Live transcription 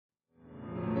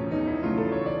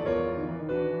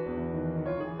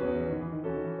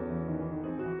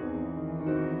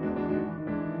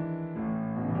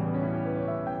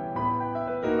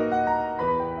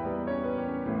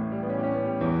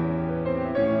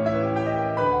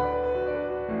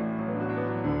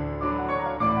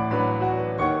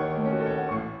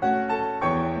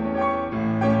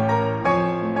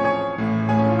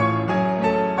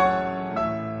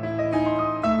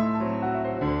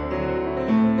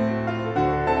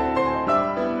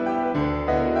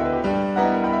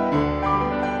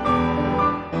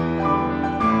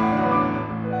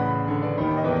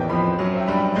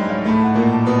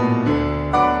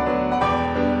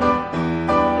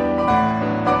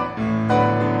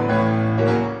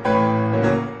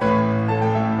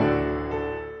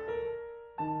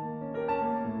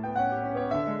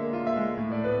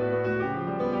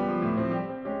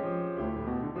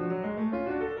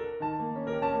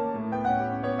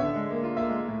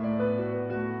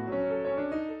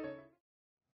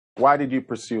why did you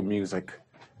pursue music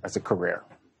as a career?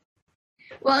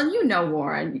 Well, you know,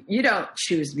 Warren, you don't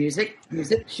choose music.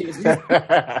 Music chooses you.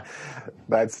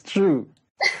 That's true.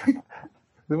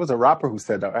 There was a rapper who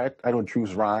said that, I don't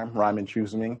choose rhyme, rhyming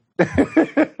choose me.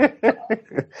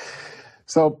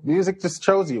 So music just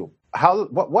chose you.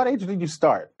 What age did you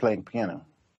start playing piano?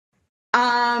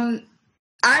 I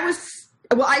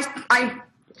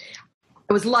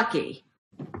was lucky.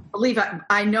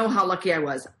 I know how lucky I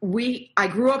was. I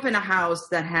grew up in a house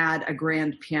that had a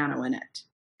grand piano in it.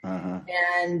 Uh-huh.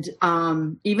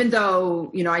 And even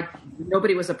though,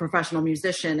 nobody was a professional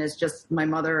musician, it's just my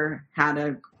mother had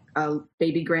a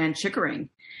baby grand Chickering.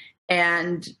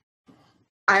 And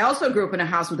I also grew up in a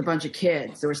house with a bunch of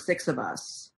kids. There were 6 of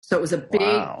us. So it was a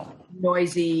big,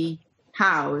 noisy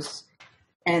house.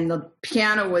 And the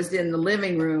piano was in the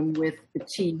living room with the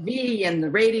TV and the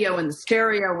radio and the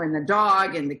stereo and the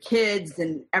dog and the kids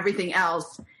and everything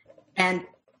else. And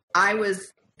I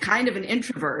was kind of an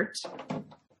introvert.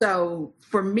 So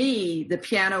for me, the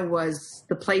piano was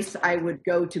the place I would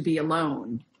go to be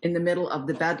alone in the middle of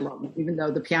the bedlam, even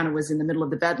though the piano was in the middle of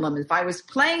the bedlam. If I was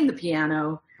playing the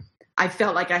piano, I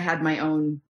felt like I had my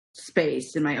own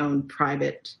space in my own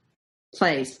private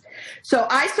place. So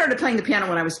I started playing the piano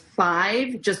when I was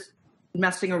 5, just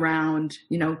messing around,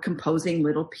 composing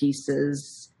little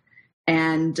pieces.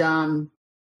 And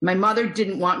my mother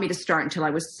didn't want me to start until I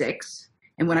was 6.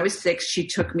 And when I was 6, she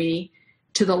took me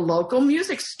to the local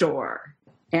music store.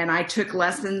 And I took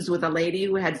lessons with a lady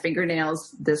who had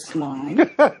fingernails this long.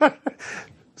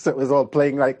 So it was all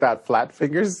playing like that, flat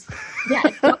fingers? Yeah,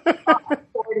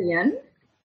 accordion.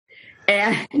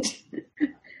 And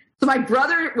so my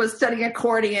brother was studying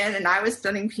accordion and I was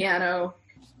studying piano.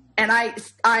 And I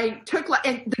took,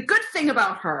 and the good thing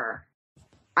about her,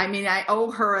 I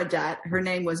owe her a debt. I think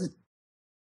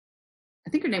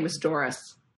her name was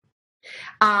Doris.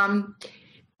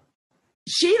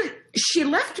 She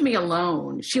left me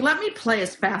alone. She let me play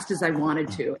as fast as I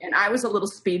wanted to. And I was a little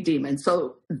speed demon.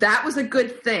 So that was a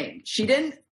good thing. She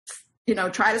didn't,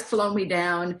 try to slow me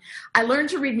down. I learned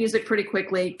to read music pretty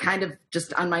quickly, kind of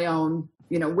just on my own,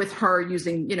 with her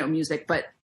using, music. But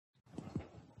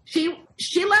she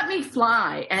let me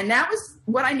fly. And that was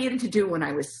what I needed to do when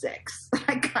I was 6.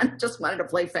 I kind of just wanted to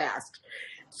play fast.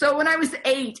 So when I was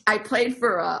 8, I played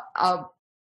for a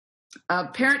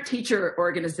parent-teacher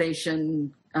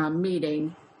organization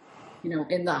meeting,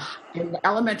 in the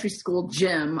elementary school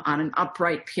gym on an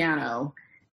upright piano.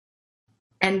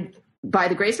 And by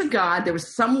the grace of God, there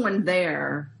was someone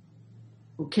there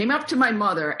who came up to my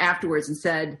mother afterwards and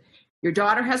said, "Your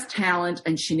daughter has talent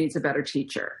and she needs a better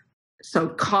teacher. So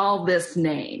call this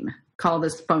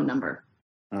phone number."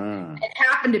 It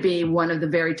happened to be one of the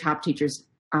very top teachers.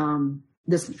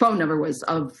 This phone number was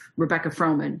of Rebecca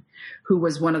Froman, who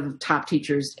was one of the top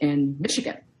teachers in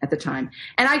Michigan at the time.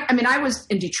 And I was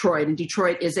in Detroit, and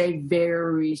Detroit is a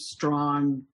very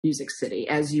strong music city,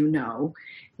 as you know,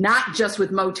 not just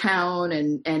with Motown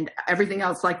and everything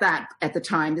else like that at the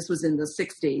time. This was in the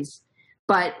 60s,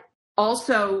 but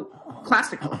also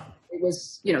classical. It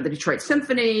was, the Detroit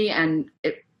Symphony, and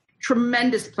a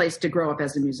tremendous place to grow up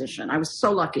as a musician. I was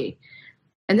so lucky.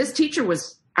 And this teacher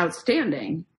was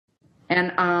outstanding.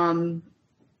 And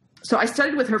so I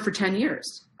studied with her for 10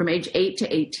 years, from age 8 to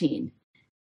 18.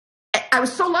 I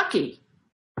was so lucky.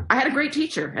 I had a great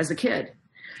teacher as a kid.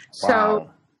 Wow. So,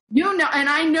 and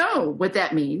I know what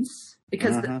that means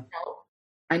because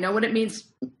I know what it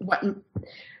means,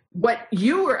 what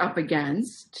you were up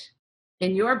against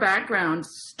in your background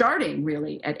starting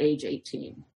really at age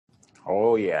 18.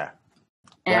 Oh, yeah.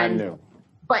 And, I knew.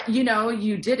 But,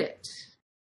 you did it.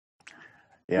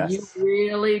 Yes. You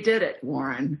really did it,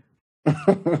 Warren.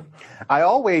 I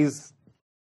always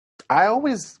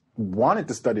wanted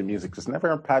to study music, just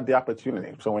never had the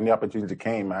opportunity. So when the opportunity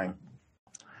came,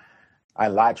 I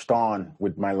latched on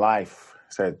with my life,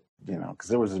 said, because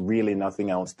there was really nothing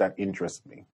else that interested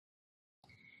me.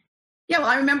 Yeah, well,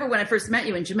 I remember when I first met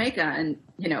you in Jamaica, and,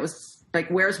 it was like,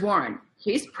 where's Warren?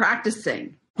 He's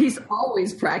practicing. He's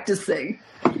always practicing.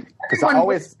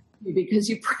 Because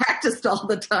you practiced all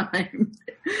the time.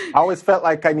 I always felt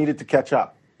like I needed to catch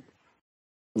up.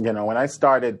 When I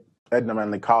started Edna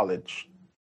Manley College,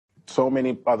 so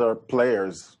many other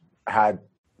players had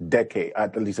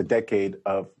at least a decade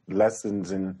of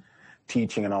lessons and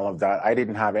teaching and all of that. I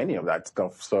didn't have any of that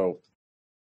stuff. So,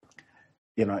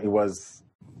 it was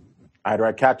either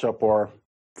I catch up or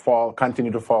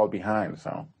continue to fall behind.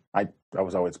 So I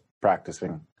was always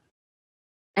practicing.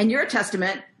 And you're a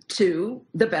testament to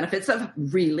the benefits of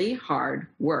really hard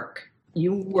work.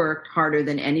 You worked harder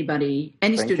than any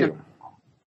student.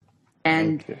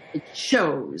 And it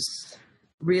shows.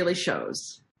 really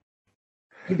shows.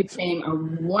 You became a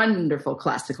wonderful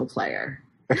classical player.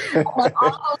 I want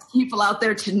all those people out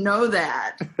there to know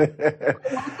that. I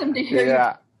want them to hear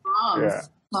your songs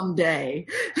someday.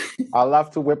 I'll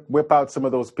have to whip out some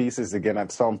of those pieces again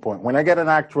at some point when I get an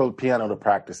actual piano to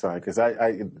practice on, because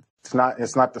it's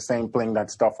not the same playing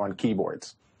that stuff on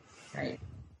keyboards. Right.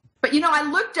 But I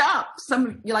looked up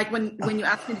some, like when you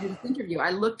asked me to do this interview,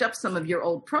 I looked up some of your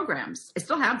old programs. I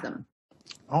still have them.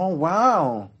 Oh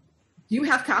wow! Do you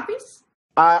have copies?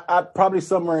 I probably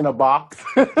somewhere in a box.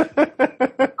 I'll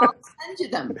send you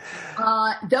them.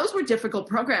 Those were difficult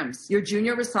programs. Your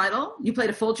junior recital, you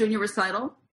played a full junior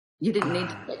recital. You didn't need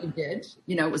to, but you did.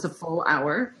 It was a full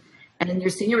hour. And in your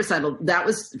senior recital, that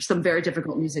was some very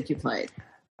difficult music you played.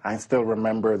 I still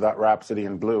remember that Rhapsody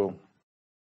in Blue.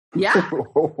 Yeah.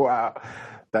 Wow.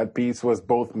 That piece was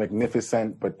both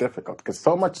magnificent but difficult because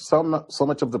so much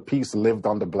of the piece lived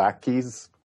on the black keys.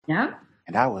 Yeah.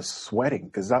 And I was sweating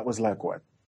because that was like what?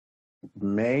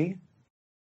 May?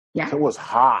 Yeah. So it was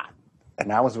hot.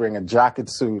 And I was wearing a jacket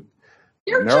suit.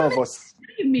 You're nervous. What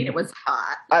do you mean it was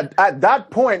hot? At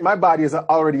that point, my body is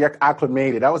already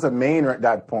acclimated. I was a Mainer at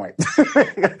that point.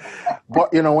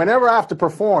 But, whenever I have to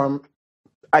perform,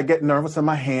 I get nervous and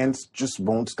my hands just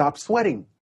won't stop sweating.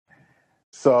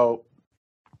 So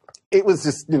it was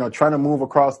just, trying to move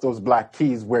across those black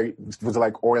keys where it was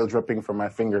like oil dripping from my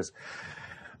fingers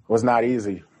was not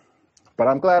easy. But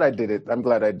I'm glad I did it.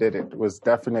 It was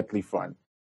definitely fun.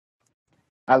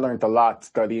 I learned a lot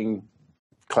studying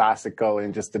classical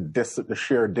and just the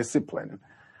sheer discipline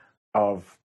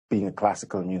of being a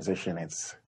classical musician.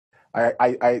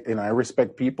 I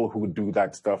respect people who do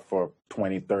that stuff for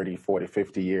 20, 30, 40,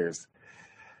 50 years.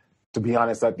 To be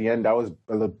honest, at the end, I was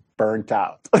a little burnt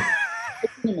out. I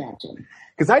can imagine.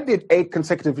 Because I did 8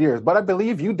 consecutive years, but I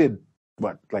believe you did,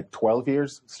 what, like 12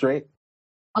 years straight?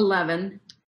 11.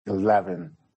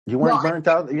 11. You weren't burnt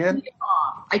out again?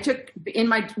 I took,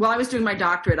 while I was doing my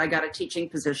doctorate, I got a teaching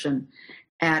position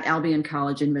at Albion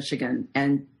College in Michigan.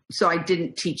 And so I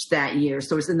didn't teach that year.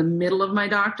 So it was in the middle of my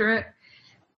doctorate.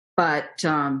 But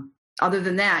other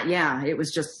than that, yeah, it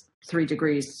was just 3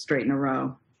 degrees straight in a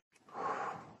row.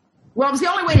 Well, it was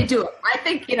the only way to do it. I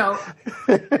think, it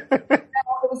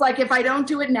was like, if I don't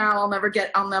do it now, I'll never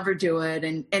do it.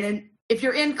 And if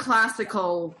you're in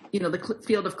classical, the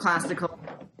field of classical,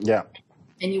 yeah,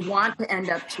 and you want to end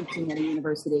up teaching at a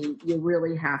university, you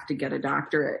really have to get a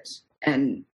doctorate.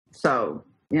 And so,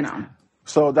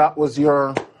 So that was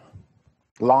your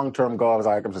long-term goal. I was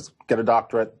like, I'm just get a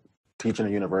doctorate, teach in a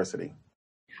university.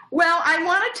 Well, I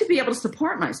wanted to be able to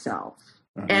support myself.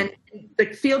 Mm-hmm. And the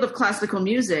field of classical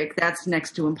music, that's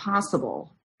next to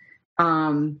impossible.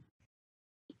 In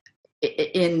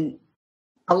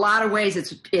a lot of ways,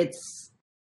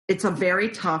 it's a very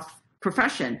tough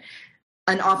profession.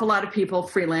 An awful lot of people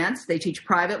freelance. They teach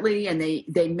privately, and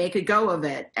they make a go of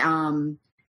it.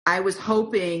 I was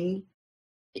hoping,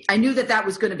 I knew that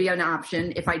was going to be an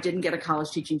option if I didn't get a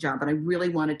college teaching job, but I really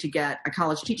wanted to get a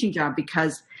college teaching job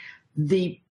because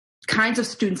the kinds of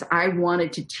students I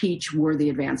wanted to teach were the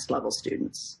advanced level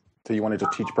students. So you wanted to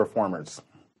teach performers?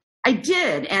 I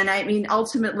did. And I mean,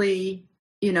 ultimately,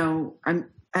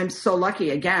 I'm so lucky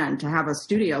again to have a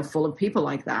studio full of people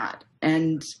like that.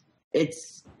 And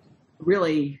it's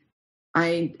really,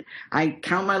 I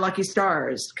count my lucky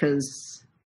stars because,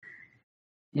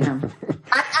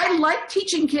 I like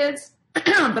teaching kids,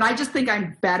 but I just think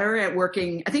I'm better at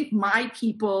working. I think my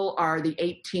people are the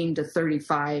 18 to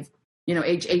 35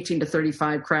 age 18 to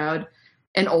 35 crowd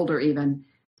and older even.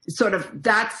 Sort of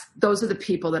those are the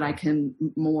people that I can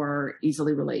more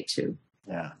easily relate to.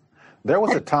 Yeah. There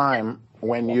was a time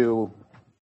when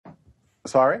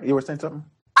sorry, you were saying something?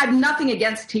 I have nothing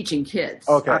against teaching kids.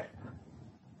 Okay.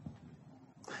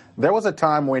 There was a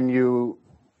time when you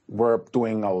were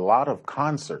doing a lot of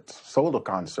concerts, solo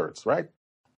concerts, right?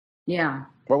 Yeah.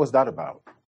 What was that about?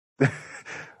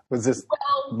 Was this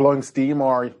blowing steam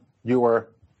or you were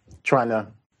trying to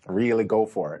really go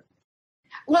for it?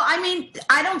 Well, I mean,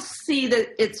 I don't see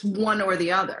that it's one or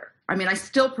the other. I mean, I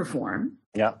still perform.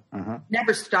 Yeah. Mm-hmm.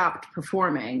 Never stopped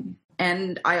performing.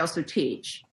 And I also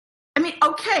teach. I mean,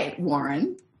 okay,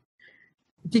 Warren,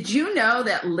 did you know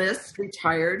that Liszt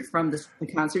retired from the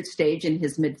concert stage in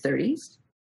his mid-30s?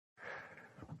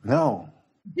 No.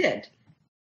 He did.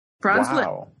 Franz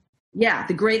Liszt. Yeah,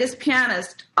 the greatest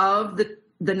pianist of the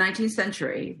 19th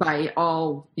century by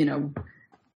all the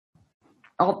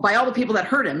people that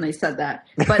heard him, they said that.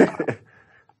 But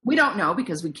we don't know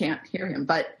because we can't hear him.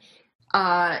 But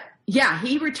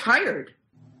he retired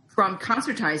from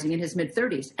concertizing in his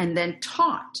mid-30s and then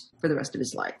taught for the rest of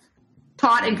his life.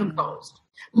 Taught and composed.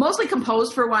 Mostly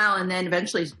composed for a while and then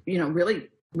eventually, really,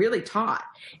 really taught.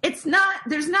 There's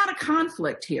not a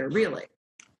conflict here, really.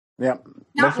 Yeah,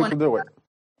 most people do it.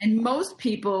 And most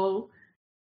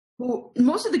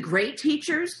of the great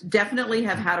teachers definitely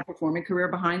have had a performing career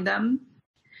behind them.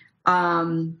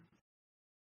 And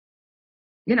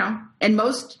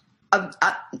most of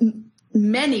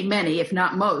many, if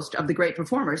not most of the great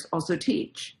performers also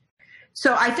teach.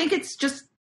 So I think it's just,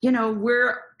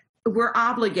 we're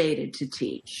obligated to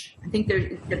teach. I think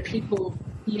the people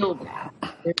feel that.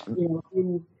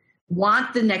 Who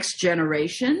want the next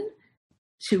generation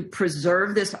to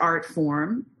preserve this art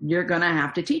form, you're going to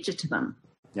have to teach it to them.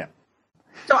 Yeah.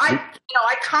 So I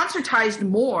concertized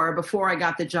more before I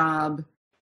got the job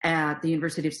at the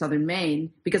University of Southern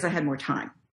Maine because I had more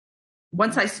time.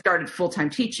 Once I started full-time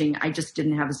teaching, I just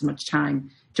didn't have as much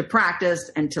time to practice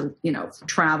and to,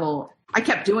 travel. I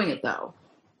kept doing it though.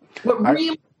 What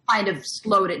really kind of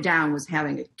slowed it down was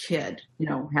having a kid,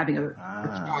 having a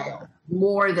child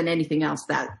more than anything else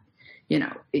that,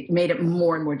 it made it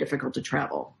more and more difficult to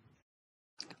travel.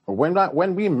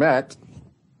 When we met,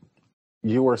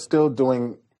 you were still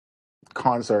doing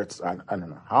concerts. I don't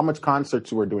know how much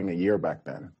concerts you were doing a year back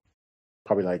then.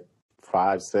 Probably like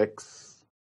 5, 6,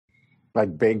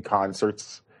 like big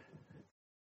concerts.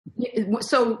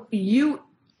 So you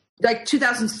like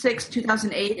 2006,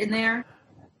 2008 in there?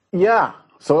 Yeah.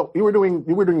 So you were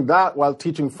doing that while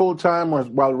teaching full time or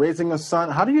while raising a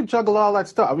son. How do you juggle all that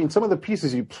stuff? I mean, some of the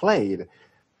pieces you played,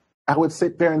 I would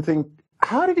sit there and think,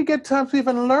 how did you get time to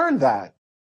even learn that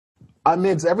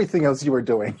amidst everything else you were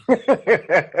doing?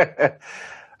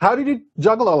 How did you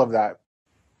juggle all of that?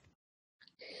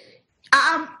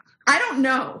 I don't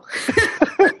know.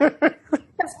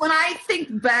 Because when I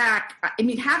think back, I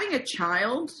mean, having a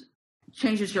child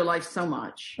changes your life so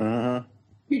much. Mm-hmm.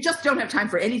 You just don't have time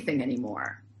for anything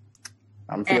anymore.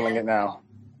 I'm feeling it now.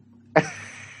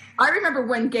 I remember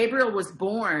when Gabriel was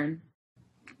born,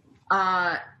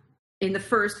 in the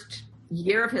first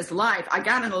year of his life, I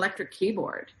got an electric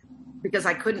keyboard because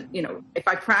I couldn't, if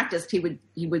I practiced, he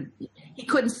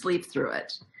couldn't sleep through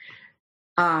it.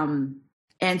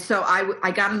 And so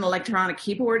I got an electronic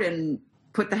keyboard and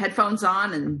put the headphones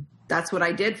on, and that's what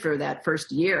I did for that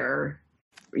first year,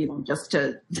 just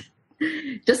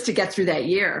to get through that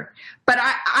year. But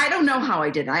I don't know how I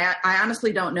did. I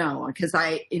honestly don't know because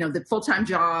the full-time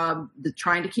job, the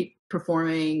trying to keep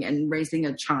performing and raising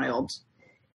a child,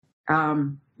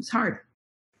 it's hard.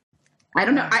 I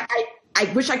don't know. I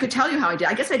wish I could tell you how I did.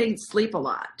 I guess I didn't sleep a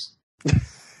lot.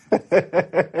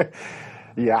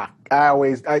 Yeah, I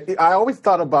always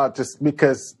thought about, just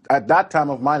because at that time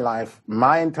of my life,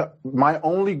 my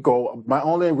only goal, my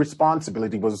only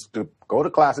responsibility was to go to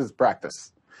classes,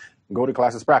 practice.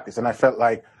 And I felt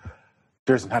like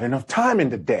there's not enough time in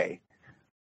the day.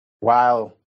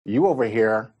 While you over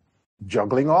here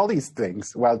juggling all these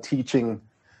things while teaching.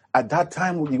 At that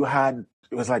time, it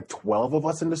was like 12 of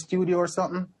us in the studio or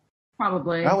something.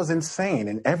 Probably. That was insane.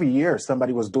 And every year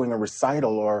somebody was doing a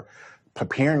recital or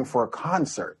preparing for a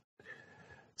concert.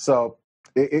 So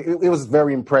it was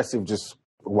very impressive just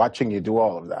watching you do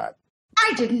all of that.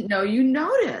 I didn't know you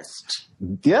noticed.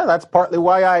 Yeah, that's partly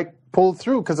why I pulled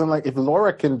through, because I'm like, if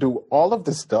Laura can do all of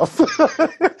this stuff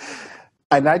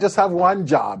and I just have one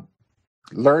job,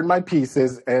 learn my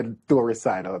pieces and do a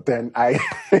recital, then I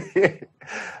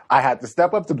had to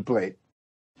step up to the plate.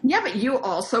 Yeah, but you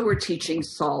also were teaching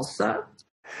salsa.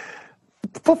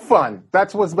 For fun.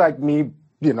 That was like me,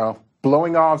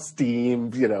 blowing off steam,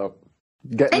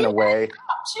 getting away.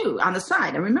 Too, on the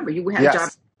side. I remember you had a job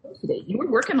today. You were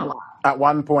working a lot. At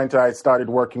one point, I started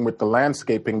working with the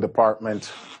landscaping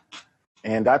department,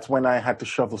 and that's when I had to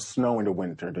shovel snow in the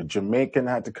winter. The Jamaican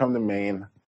had to come to Maine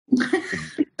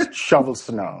to shovel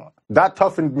snow. That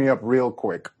toughened me up real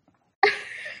quick,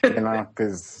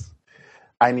 because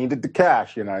I needed the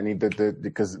cash. I needed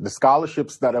because the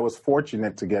scholarships that I was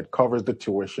fortunate to get covers the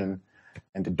tuition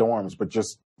and the dorms, but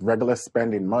just regular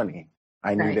spending money.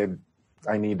 I needed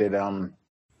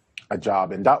a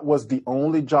job, and that was the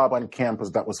only job on campus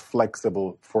that was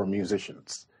flexible for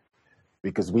musicians,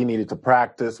 because we needed to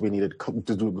practice, we needed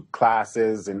to do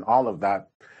classes and all of that.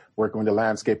 Working with the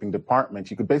landscaping department,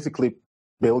 you could basically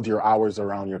build your hours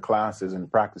around your classes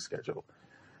and practice schedule.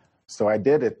 So I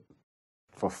did it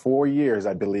for 4 years,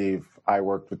 I believe. I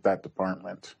worked with that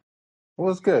department. It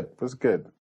was good.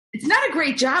 It's not a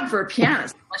great job for a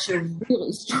pianist unless you're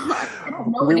really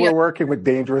strong. We were working with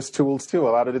dangerous tools too,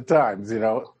 a lot of the times,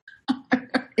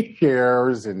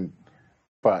 chairs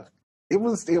but it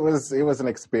was an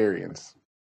experience.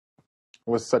 It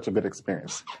was such a good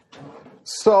experience.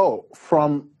 So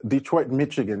from Detroit,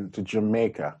 Michigan to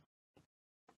Jamaica,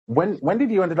 When did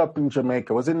you end up in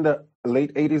Jamaica? Was it in the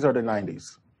late 80s or the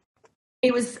 90s?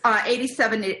 It was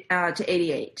 87 to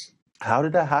 88. How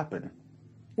did that happen?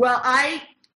 Well, I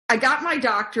got my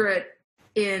doctorate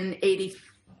in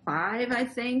 85, I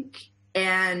think.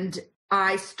 And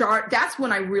that's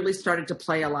when I really started to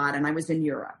play a lot. And I was in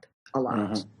Europe a lot.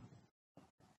 Mm-hmm.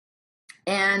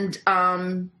 And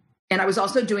I was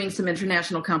also doing some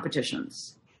international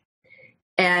competitions.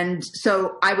 And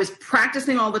so I was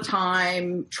practicing all the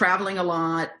time, traveling a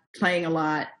lot, playing a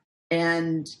lot.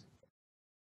 And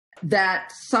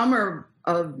that summer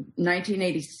of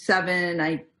 1987,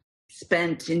 I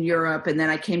spent in Europe, and then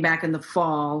I came back in the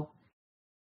fall.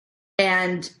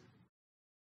 And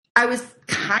I was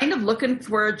kind of looking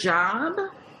for a job,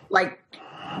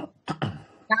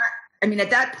 at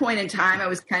that point in time, I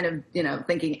was kind of,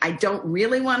 thinking I don't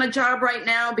really want a job right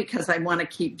now because I want to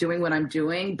keep doing what I'm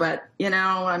doing. But,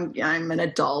 I'm an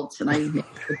adult and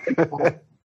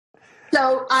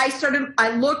So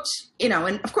I looked,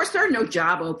 and of course there are no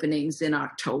job openings in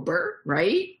October,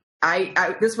 right?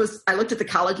 I looked at the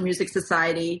College Music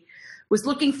Society, was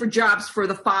looking for jobs for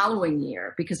the following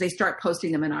year because they start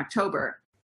posting them in October.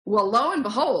 Well, lo and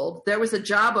behold, there was a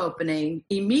job opening,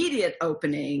 immediate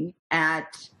opening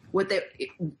at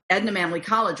Edna Manley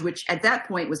College, which at that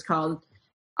point was called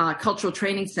Cultural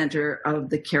Training Center of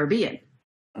the Caribbean.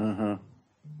 Mm-hmm.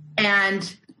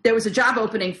 And there was a job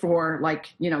opening for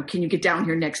can you get down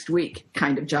here next week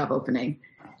kind of job opening.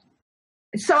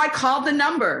 So I called the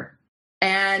number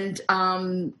and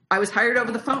I was hired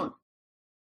over the phone.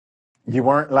 You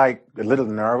weren't a little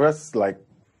nervous,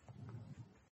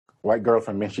 white girl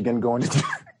from Michigan going to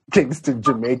Kingston,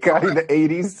 Jamaica in the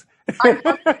 80s?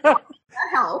 That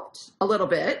helped a little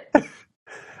bit.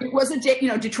 It was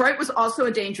Detroit was also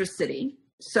a dangerous city.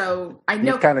 So I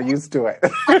know. You're kind of used to it.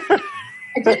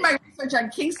 I did my research on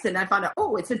Kingston. I found out,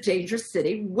 it's a dangerous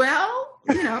city. Well,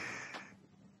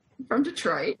 from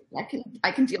Detroit,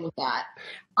 I can deal with that.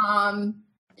 All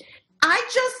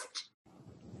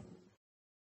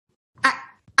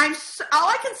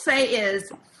I can say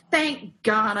is, thank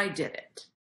God I did it,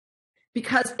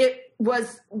 because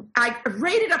I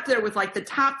rated up there with the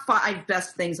top 5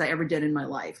 best things I ever did in my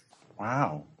life.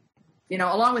 Wow.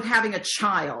 Along with having a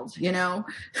child,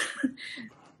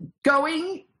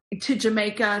 going to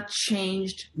Jamaica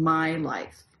changed my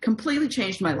life, completely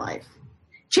changed my life,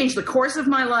 changed the course of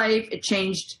my life. It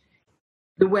changed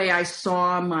the way I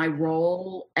saw my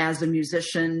role as a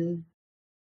musician.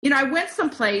 I went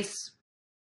someplace,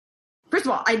 first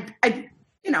of all, I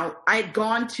had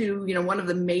gone to, one of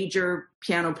the major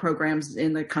piano programs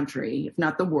in the country, if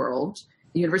not the world.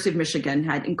 The University of Michigan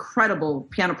had incredible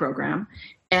piano program,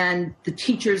 and the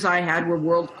teachers I had were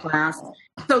world class.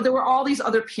 So there were all these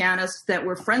other pianists that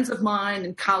were friends of mine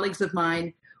and colleagues of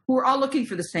mine who were all looking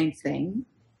for the same thing.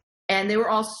 And they were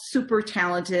all super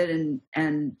talented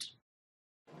and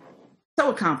so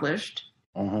accomplished.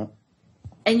 Uh-huh.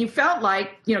 And you felt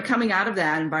coming out of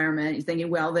that environment, you're thinking,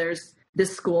 well, there's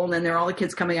this school, and then there are all the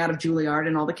kids coming out of Juilliard,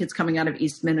 and all the kids coming out of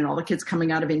Eastman, and all the kids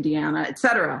coming out of Indiana, et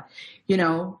cetera,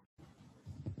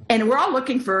 And we're all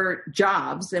looking for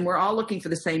jobs, and we're all looking for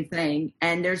the same thing.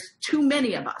 And there's too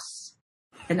many of us,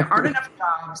 and there aren't enough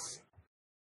jobs,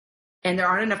 and there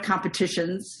aren't enough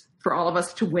competitions for all of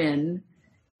us to win.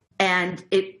 And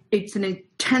it's an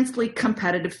intensely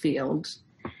competitive field,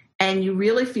 and you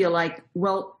really feel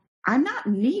well, I'm not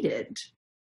needed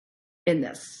in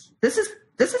this. This is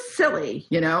silly,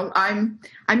 I'm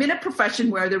in a profession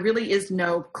where there really is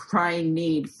no crying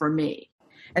need for me.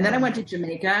 And then I went to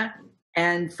Jamaica,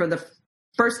 and for the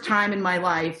first time in my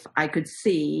life, I could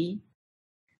see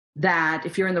that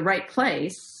if you're in the right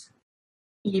place,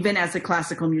 even as a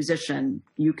classical musician,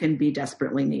 you can be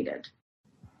desperately needed.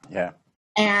 Yeah.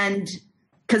 And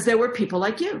because there were people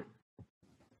like you,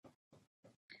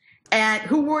 and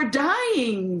who were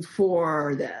dying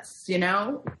for this,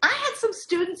 I had some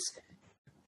students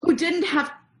who didn't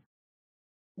have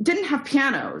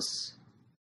pianos.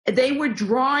 They were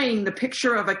drawing the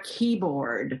picture of a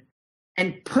keyboard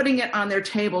and putting it on their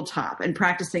tabletop and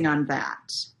practicing on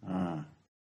that.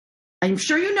 I'm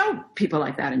sure people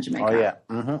like that in Jamaica. Oh, yeah.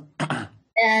 Mm-hmm.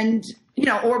 And,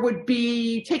 or would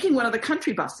be taking one of the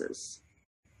country buses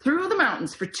through the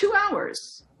mountains for 2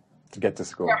 hours. To get to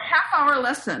school. A half-hour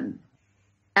lesson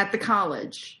at the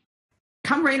college.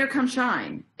 Come rain or come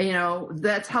shine.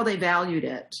 That's how they valued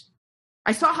it.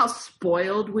 I saw how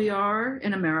spoiled we are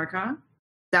in America.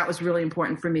 That was really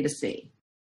important for me to see.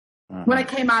 Uh-huh. When I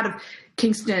came out of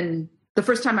Kingston, the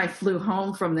first time I flew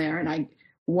home from there, and I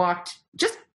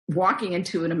walking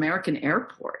into an American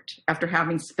airport after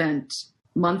having spent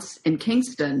months in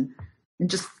Kingston, and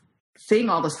just seeing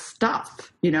all the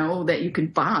stuff, that you can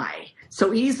buy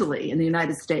so easily in the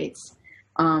United States.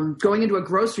 Going into a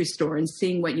grocery store and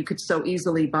seeing what you could so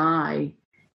easily buy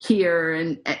here.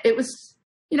 And it was,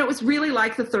 it was really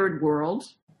like the third world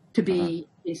to be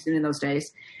Houston in those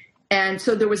days. And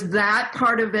so there was that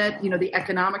part of it, the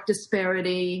economic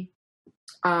disparity,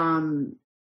 the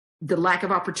lack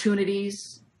of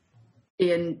opportunities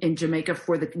in Jamaica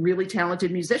for the really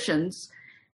talented musicians.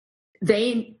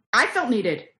 I felt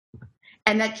needed.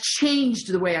 And that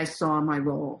changed the way I saw my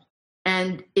role.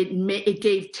 And it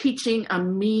gave teaching a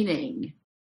meaning,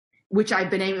 which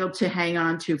I've been able to hang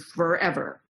on to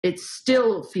forever. It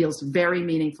still feels very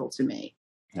meaningful to me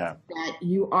that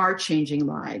you are changing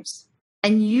lives.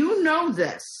 And you know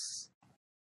this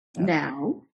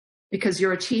now because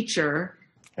you're a teacher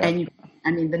and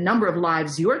the number of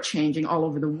lives you're changing all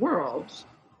over the world,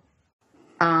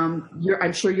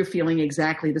 I'm sure you're feeling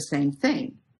exactly the same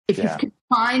thing. If you can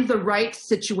find the right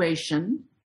situation,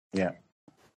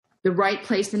 the right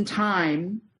place and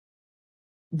time,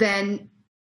 then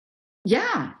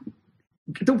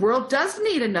the world does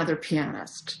need another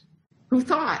pianist. Who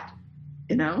thought?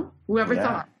 Whoever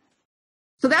thought?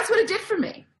 So that's what it did for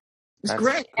me. It was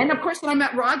great. And of course, when I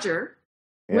met Roger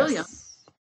Williams,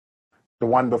 the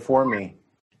one before me,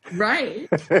 right?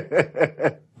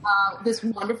 This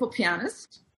wonderful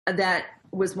pianist that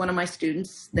was one of my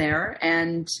students there.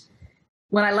 And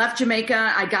when I left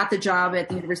Jamaica, I got the job at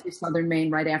the University of Southern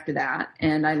Maine right after that.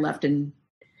 And I left Jamaica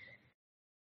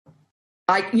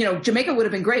would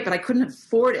have been great, but I couldn't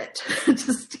afford it to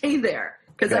stay there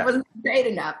because I wasn't paid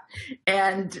enough.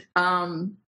 And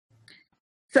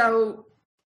so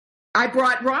I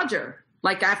brought Roger,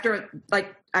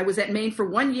 I was at Maine for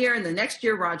 1 year, and the next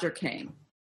year Roger came,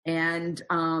 and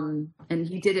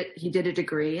he did a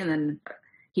degree, and then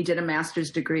he did a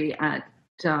master's degree at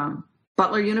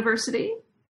Butler University,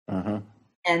 and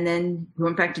then we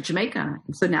went back to Jamaica.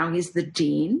 And so now he's the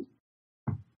dean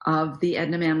of the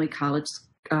Edna Manley College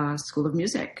School of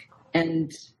Music,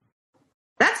 and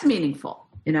that's meaningful,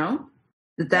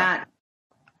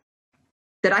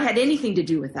 that I had anything to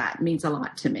do with that means a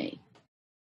lot to me.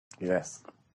 Yes.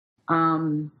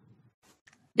 And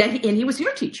he was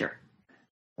your teacher.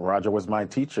 Roger was my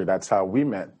teacher. That's how we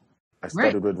met. I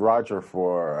studied with Roger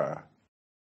for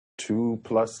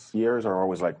 2+ years, or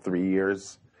always 3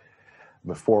 years.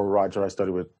 Before Roger, I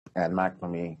studied with Ann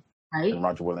McNamee and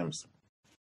Roger Williams.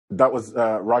 That was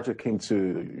Roger came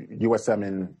to USM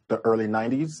in the early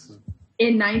 90s.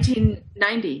 In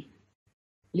 1990.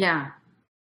 Yeah.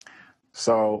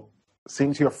 So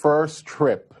since your first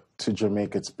trip to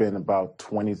Jamaica, it's been about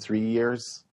 23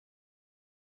 years.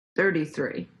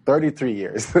 33. 33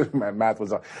 years. My math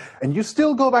was off. And you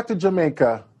still go back to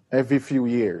Jamaica every few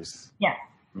years. Yeah.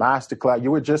 Masterclass.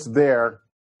 You were just there.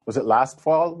 Was it last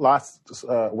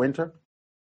winter?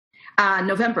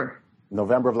 November.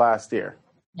 November of last year.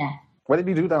 Yeah. What did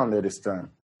you do down there this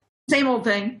time? Same old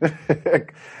thing.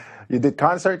 You did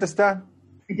concert this time?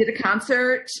 I did a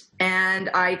concert, and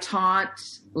I taught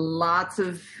lots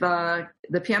of the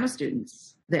piano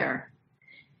students there.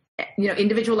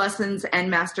 Individual lessons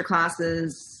and master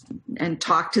classes, and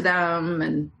talked to them.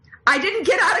 And I didn't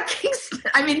get out of Kingston.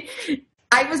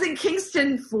 I was in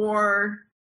Kingston for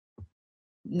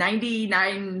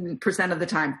 99% of the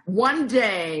time. One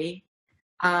day,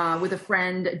 with a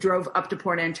friend, drove up to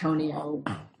Port Antonio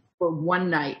for one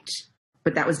night,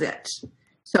 but that was it.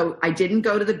 So I didn't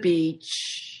go to the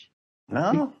beach.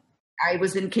 No? I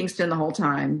was in Kingston the whole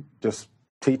time. Just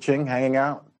teaching, hanging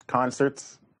out,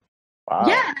 concerts? Wow.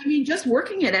 Yeah, just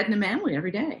working at Edna Manley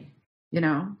every day,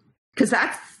 because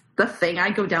that's the thing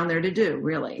I go down there to do,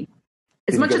 really.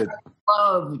 As much as I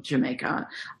love Jamaica,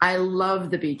 I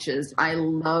love the beaches, I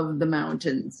love the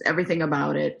mountains, everything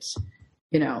about it,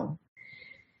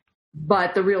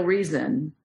 But the real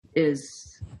reason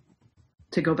is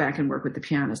to go back and work with the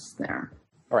pianists there.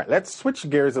 All right, let's switch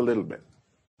gears a little bit.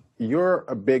 You're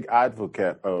a big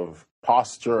advocate of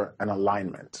posture and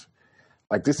alignment.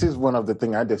 This is one of the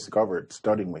things I discovered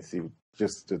studying with you,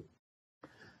 just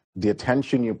the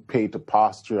attention you pay to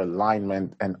posture,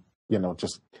 alignment, and,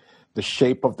 just the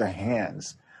shape of the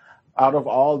hands. Out of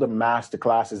all the master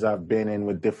classes I've been in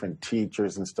with different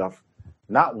teachers and stuff,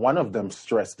 not one of them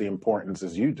stressed the importance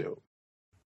as you do.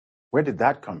 Where did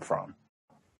that come from?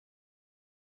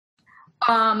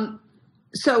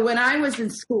 So when I was in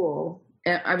school,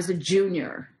 I was a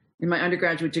junior in my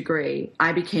undergraduate degree,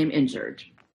 I became injured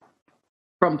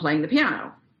from playing the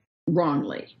piano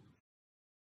wrongly.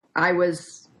 I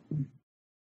was,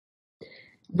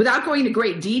 without going into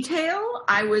great detail,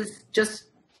 I was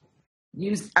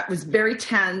very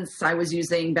tense. I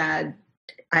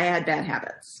had bad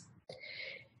habits.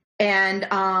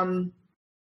 And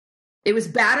it was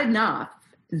bad enough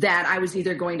that I was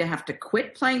either going to have to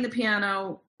quit playing the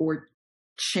piano or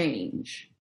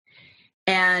change.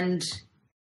 And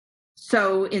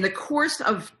so in the course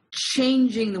of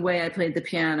changing the way I played the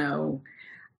piano,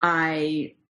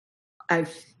 I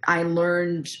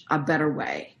learned a better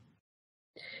way.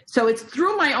 So it's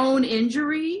through my own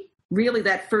injury, really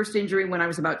that first injury when I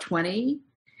was about 20.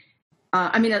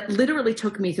 It literally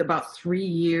took me about 3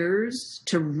 years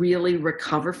to really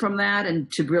recover from that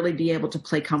and to really be able to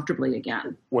play comfortably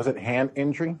again. Was it hand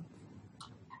injury?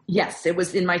 Yes, it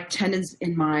was in my tendons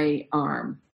in my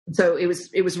arm. So it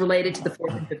was related to the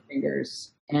fourth and fifth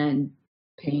fingers and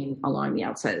pain along the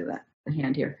outside of the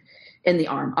hand here, in the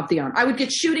arm, up the arm. I would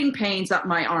get shooting pains up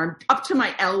my arm, up to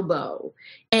my elbow,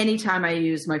 anytime I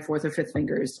used my fourth or fifth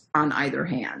fingers on either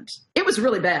hand. It was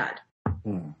really bad.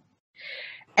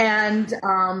 And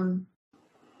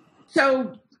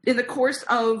so in the course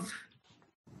of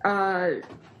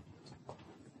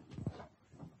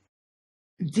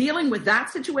dealing with that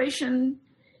situation,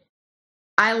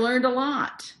 I learned a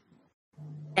lot.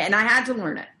 And I had to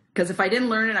learn it, because if I didn't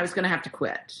learn it, I was going to have to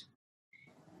quit.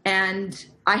 And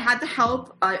I had the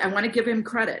help, I want to give him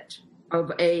credit,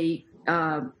 of a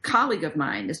colleague of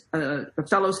mine, a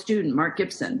fellow student, Mark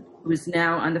Gibson, who is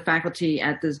now on the faculty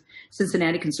at the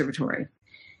Cincinnati Conservatory.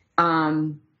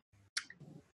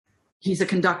 He's a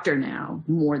conductor now,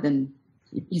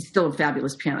 he's still a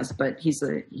fabulous pianist, but his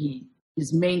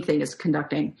main thing is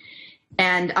conducting.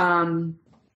 And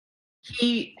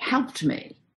he helped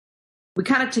me. We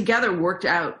kind of together worked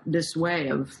out this way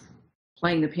of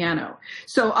playing the piano.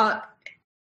 So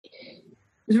it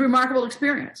was a remarkable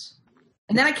experience.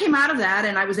 And then I came out of that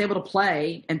and I was able to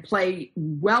play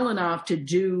well enough to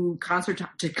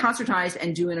concertize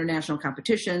and do international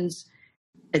competitions,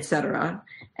 etc.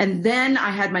 And then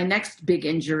I had my next big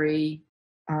injury.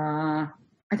 I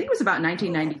think it was about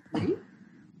 1993.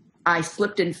 I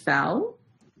slipped and fell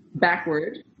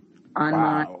backward on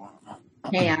my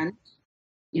hand,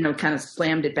 kind of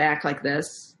slammed it back like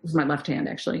this. It was my left hand,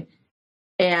 actually.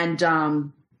 And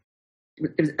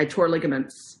I tore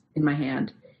ligaments in my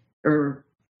hand.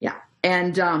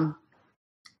 And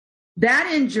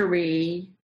that injury,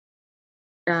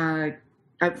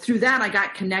 through that, I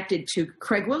got connected to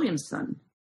Craig Williamson,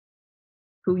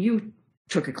 who you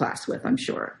took a class with, I'm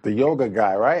sure. The yoga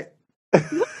guy, right?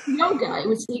 Yoga.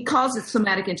 He calls it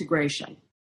somatic integration.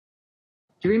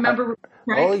 Do you remember?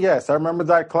 Oh, yes. I remember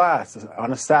that class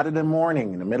on a Saturday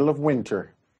morning in the middle of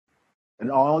winter. And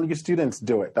all your students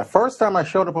do it. The first time I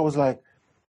showed up, I was like,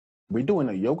 we doing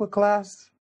a yoga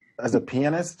class as a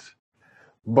pianist?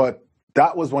 But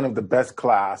that was one of the best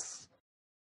class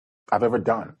I've ever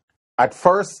done. At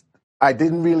first, I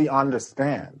didn't really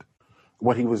understand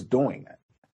what he was doing.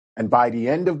 And by the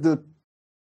end of the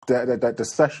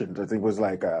session, I think it was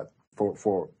like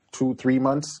for 2-3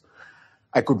 months,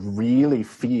 I could really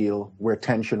feel where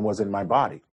tension was in my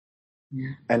body.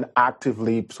 Yeah. And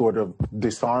actively sort of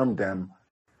disarm them,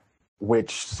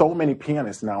 which so many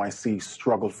pianists now I see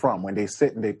struggle from. When they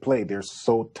sit and they play, they're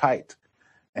so tight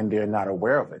and they're not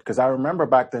aware of it. Because I remember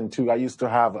back then too, I used to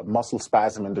have a muscle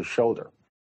spasm in the shoulder,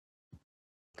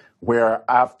 where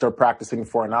after practicing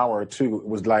for an hour or two, it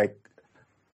was like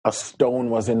a stone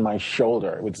was in my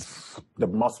shoulder. The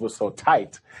muscle was so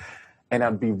tight. And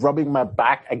I'd be rubbing my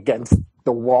back against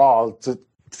the wall to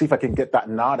see if I can get that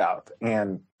knot out.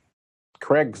 And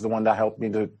Craig's the one that helped me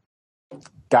to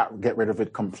get rid of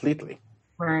it completely.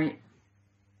 Right.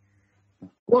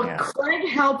 Well, yeah. Craig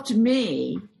helped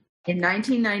me in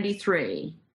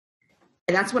 1993,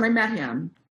 and that's when I met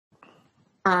him.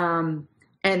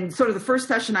 And sort of the first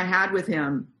session I had with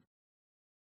him,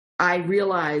 I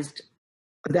realized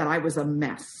that I was a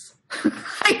mess.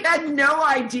 I had no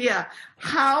idea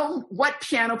what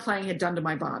piano playing had done to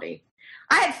my body.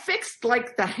 I had fixed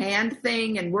like the hand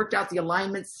thing and worked out the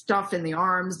alignment stuff in the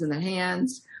arms and the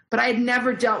hands, but I had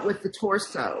never dealt with the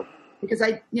torso because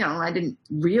I didn't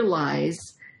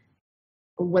realize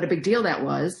what a big deal that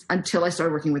was until I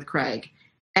started working with Craig.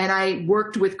 And I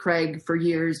worked with Craig for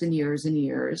years and years and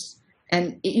years.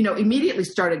 And, immediately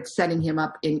started setting him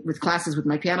up with classes with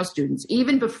my piano students.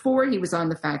 Even before he was on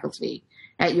the faculty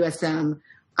at USM,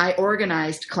 I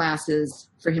organized classes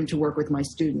for him to work with my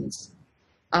students.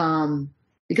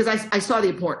 Because I saw the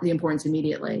importance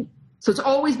immediately. So it's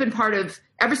always been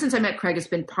ever since I met Craig, it's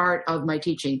been part of my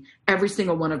teaching. Every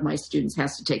single one of my students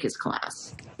has to take his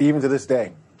class. Even to this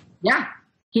day? Yeah.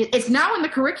 It's now in the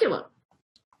curriculum.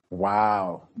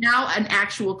 Wow. Now an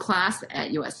actual class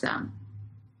at USM.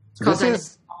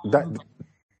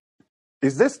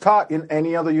 Is this taught in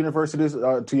any other universities,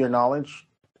 to your knowledge?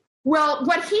 Well,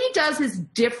 what he does is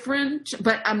different,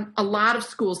 but a lot of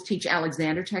schools teach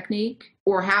Alexander technique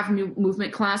or have new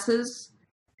movement classes.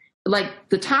 Like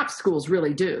the top schools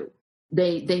really do.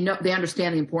 They know, they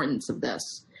understand the importance of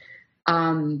this.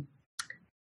 But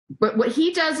what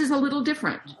he does is a little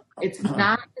different. It's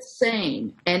not the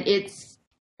same. And it's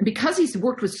because he's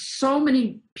worked with so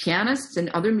many pianists and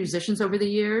other musicians over the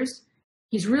years,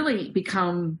 he's really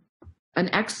become an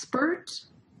expert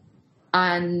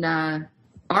on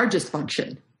our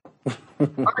dysfunction,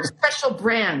 our special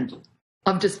brand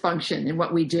of dysfunction in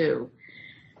what we do.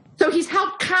 So he's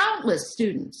helped countless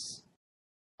students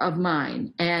of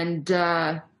mine. And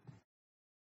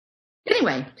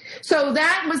anyway, so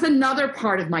that was another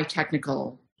part of my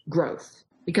technical growth,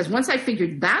 because once I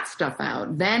figured that stuff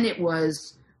out, then it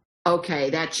was, okay,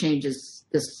 that changes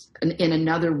this in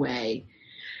another way.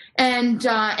 And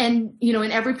you know,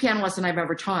 in every piano lesson I've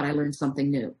ever taught, I learned something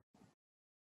new.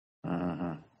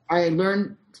 I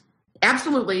learned,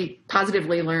 absolutely,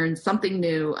 positively learned something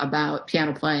new about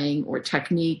piano playing or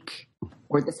technique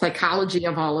or the psychology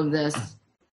of all of this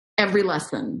every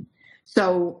lesson.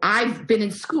 So I've been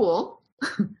in school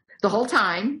the whole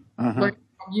time, learning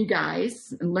from you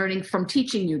guys and learning from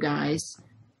teaching you guys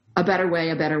a better way,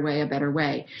 a better way, a better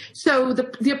way. So at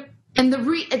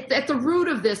the root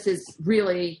of this is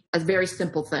really a very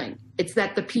simple thing. It's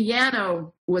that the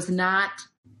piano was not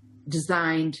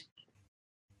designed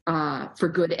for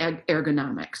good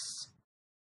ergonomics.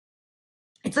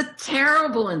 It's a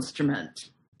terrible instrument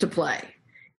to play.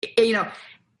 You know,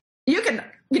 you can,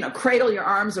 you know, cradle your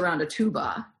arms around a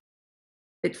tuba.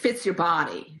 It fits your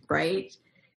body, right?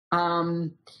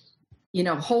 You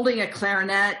know, holding a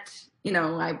clarinet, you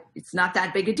know, it's not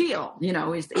that big a deal. You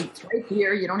know, it's right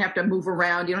here. You don't have to move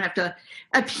around. You don't have to.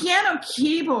 A piano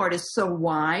keyboard is so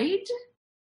wide,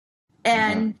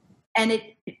 and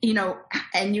it, you know,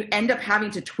 and you end up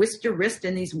having to twist your wrist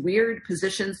in these weird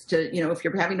positions to, you know, if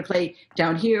you're having to play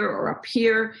down here or up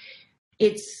here,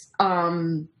 it's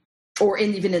or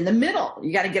even in the middle,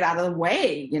 you got to get out of the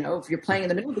way. You know, if you're playing in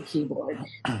the middle of the keyboard,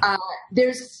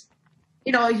 there's,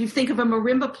 you know, you think of a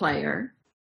marimba player.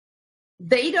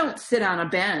 They don't sit on a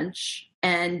bench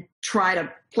and try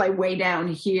to play way down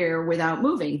here without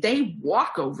moving. They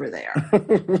walk over there.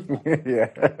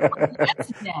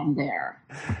 Down there.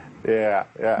 Yeah.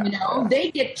 You know, they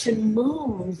get to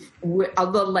move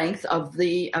the length of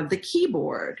the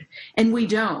keyboard, and we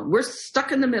don't. We're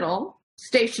stuck in the middle,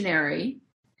 stationary,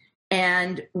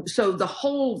 and so the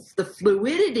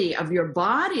fluidity of your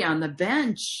body on the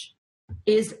bench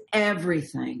is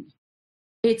everything.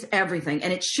 It's everything,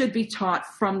 and it should be taught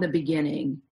from the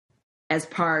beginning as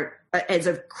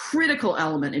a critical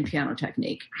element in piano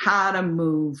technique, how to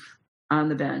move on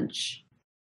the bench.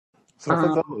 So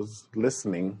for those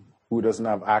listening who doesn't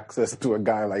have access to a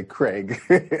guy like Craig,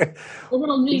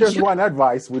 just one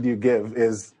advice would you give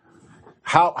is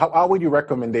how would you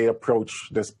recommend they approach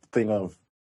this thing of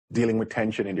dealing with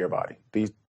tension in their body? Do you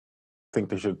think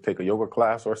they should take a yoga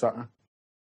class or something?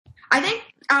 I think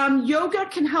yoga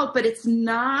can help, but it's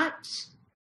not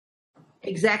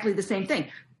exactly the same thing.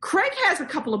 Craig has a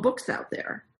couple of books out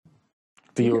there.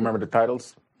 Do you remember the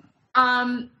titles?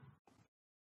 I'll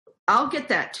get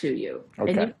that to you.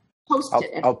 Okay. And you post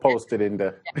it. I'll post it in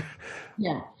the...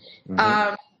 Yeah.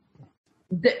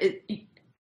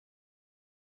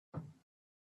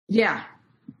 Yeah.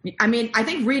 I mean, I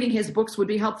think reading his books would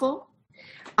be helpful.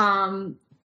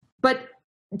 But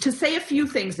to say a few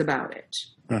things about it,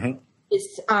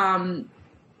 is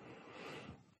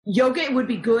yoga would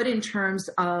be good in terms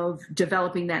of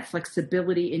developing that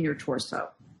flexibility in your torso.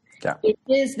 Yeah. It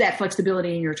is that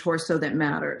flexibility in your torso that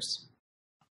matters.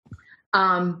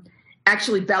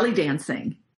 Actually, belly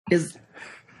dancing is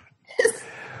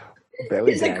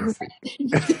belly dancing.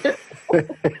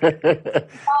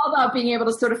 All about being able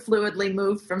to sort of fluidly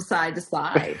move from side to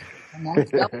side.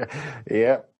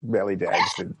 Yeah, belly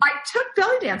dancing. I took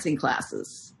belly dancing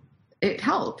classes. It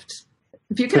helped.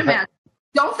 If you can imagine.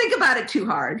 Don't think about it too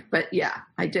hard, but yeah,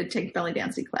 I did take belly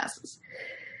dancing classes.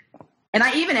 And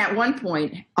I even at one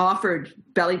point offered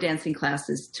belly dancing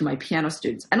classes to my piano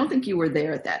students. I don't think you were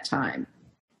there at that time.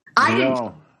 I didn't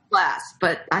teach class,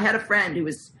 but I had a friend who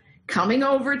was coming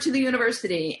over to the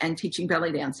university and teaching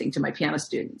belly dancing to my piano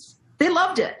students. They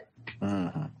loved it.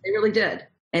 They really did.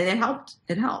 And it helped.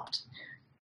 It helped.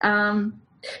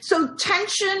 So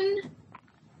tension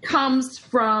comes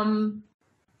from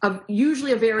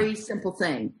usually a very simple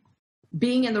thing,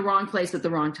 being in the wrong place at the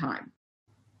wrong time.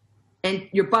 And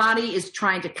your body is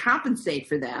trying to compensate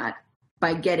for that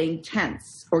by getting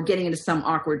tense or getting into some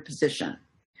awkward position.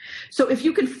 So if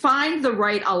you can find the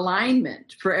right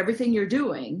alignment for everything you're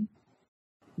doing,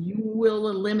 you will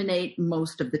eliminate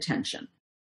most of the tension.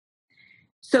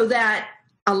 So that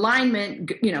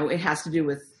alignment, it has to do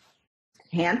with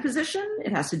hand position.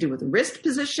 It has to do with wrist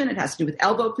position. It has to do with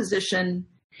elbow position.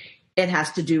 It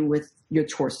has to do with your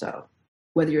torso,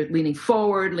 whether you're leaning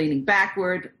forward, leaning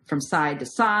backward, from side to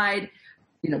side,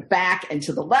 back and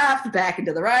to the left, back and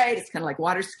to the right. It's kind of like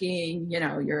water skiing.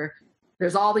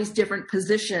 There's all these different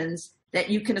positions that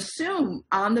you can assume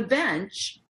on the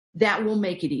bench that will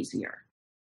make it easier.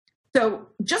 So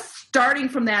just starting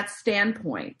from that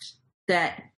standpoint,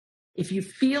 that if you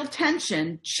feel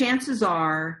tension, chances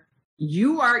are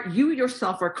you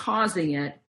yourself are causing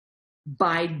it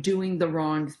by doing the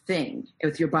wrong thing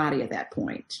with your body at that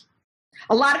point.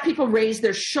 A lot of people raise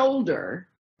their shoulder,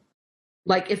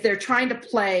 like if they're trying to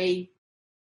play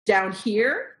down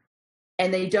here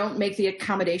and they don't make the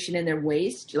accommodation in their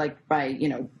waist, like by,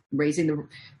 raising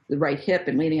the right hip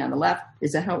and leaning on the left.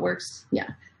 Is that how it works? Yeah.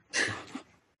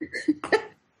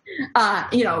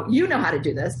 You know how to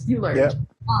do this. You learned. Yep.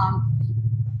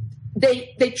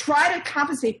 They try to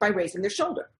compensate by raising their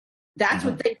shoulder. That's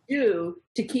what they do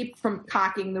to keep from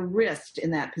cocking the wrist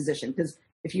in that position. Because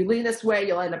if you lean this way,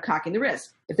 you'll end up cocking the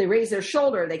wrist. If they raise their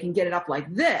shoulder, they can get it up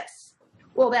like this.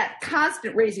 Well, that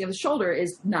constant raising of the shoulder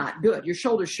is not good. Your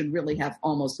shoulders should really have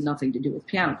almost nothing to do with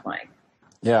piano playing.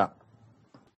 Yeah.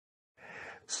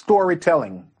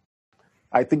 Storytelling.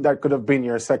 I think that could have been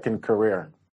your second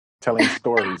career, telling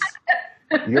stories.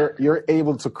 You're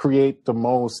able to create the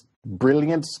most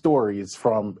brilliant stories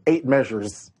from 8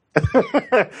 measures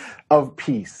of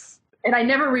peace. And I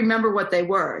never remember what they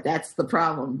were. That's the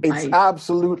problem. It's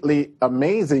absolutely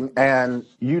amazing. And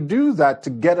you do that to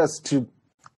get us to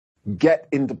get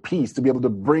into peace, to be able to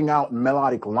bring out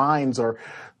melodic lines or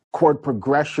chord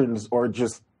progressions, or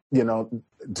just,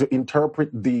 to interpret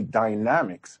the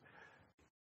dynamics.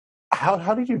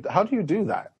 How do you do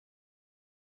that?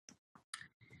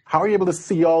 How are you able to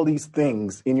see all these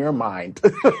things in your mind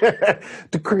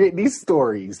to create these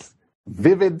stories,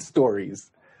 vivid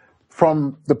stories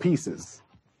from the pieces?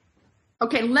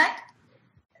 Okay,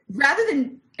 rather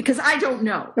than, because I don't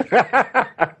know.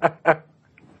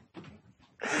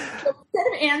 So instead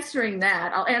of answering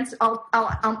that,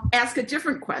 I'll ask a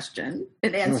different question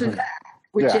and answer that,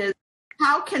 which is,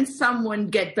 how can someone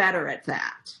get better at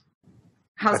that?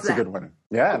 That's a good one.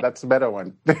 Yeah, that's a better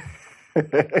one.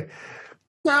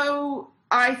 So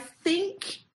I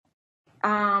think there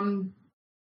are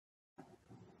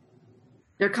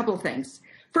a couple of things.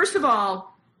 First of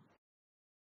all,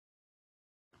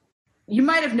 you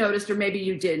might have noticed, or maybe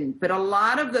you didn't, but a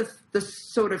lot of the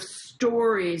sort of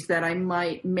stories that I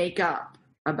might make up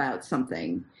about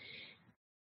something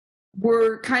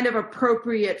were kind of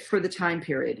appropriate for the time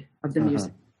period of the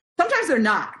music. Sometimes they're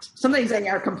not. Sometimes they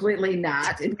are completely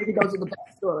not, and maybe those are the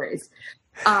best stories.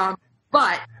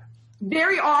 But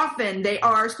very often they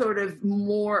are sort of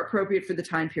more appropriate for the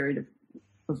time period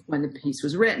of when the piece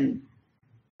was written.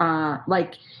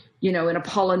 Like, in a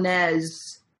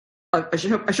Polonaise, a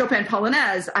Chopin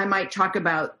Polonaise, I might talk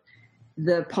about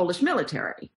the Polish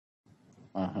military,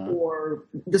 or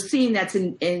the scene that's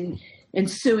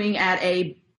ensuing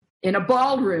in a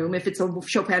ballroom. If it's a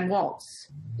Chopin waltz,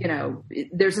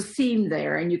 there's a scene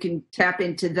there, and you can tap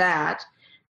into that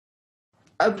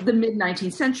of the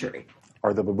mid-19th century.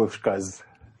 Or the babushkas.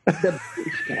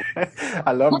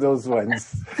 I love those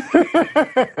ones.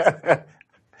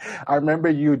 I remember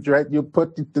you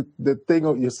put the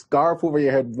thing, your scarf over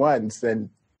your head once, and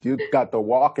you got the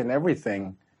walk and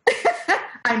everything.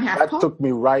 That took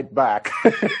me right back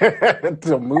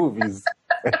to movies.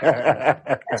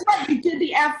 That's right. You did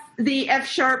the F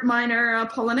sharp minor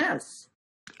Polonaise.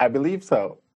 I believe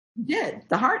so. You did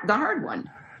the hard one,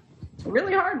 a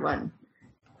really hard one.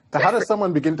 So how does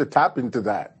someone begin to tap into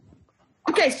that?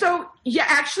 Okay, so you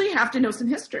actually have to know some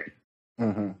history.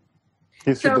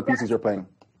 History of the pieces you're playing.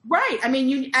 Right. I mean,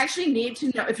 you actually need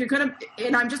to know if you're going to,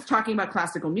 and I'm just talking about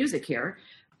classical music here,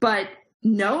 but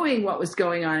knowing what was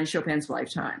going on in Chopin's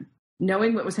lifetime,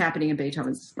 knowing what was happening in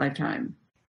Beethoven's lifetime,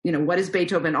 what is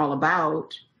Beethoven all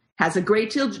about, has a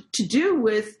great deal to do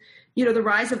with, the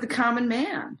rise of the common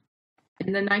man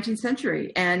in the 19th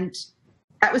century. And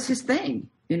that was his thing,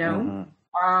 He didn't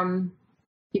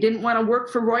want to work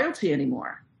for royalty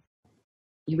anymore.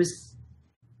 He was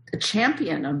a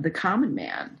champion of the common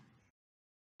man.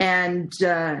 And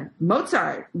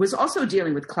Mozart was also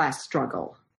dealing with class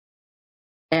struggle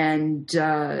and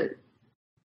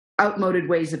outmoded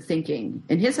ways of thinking.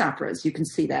 In his operas, you can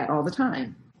see that all the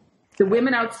time. The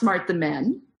women outsmart the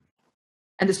men,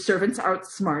 and the servants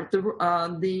outsmart the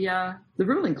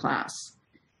ruling class.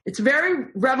 It's very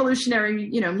revolutionary,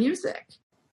 music.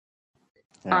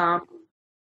 Yeah.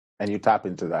 and you tap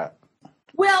into that?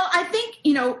 Well, I think,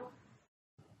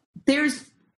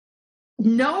 there's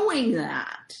knowing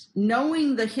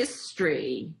the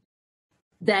history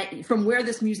that from where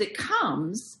this music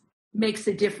comes makes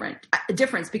a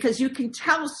difference, because you can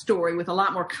tell a story with a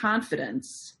lot more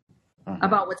confidence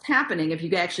about what's happening if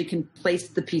you actually can place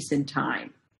the piece in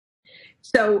time.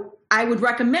 So I would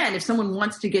recommend, if someone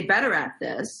wants to get better at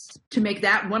this, to make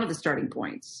that one of the starting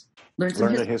points. Learn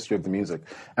the history of the music.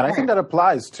 And I think that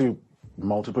applies to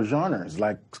multiple genres.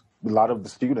 Like a lot of the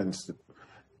students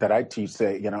that I teach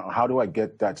say, how do I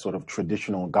get that sort of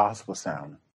traditional gospel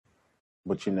sound?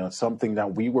 But, something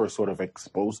that we were sort of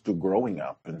exposed to growing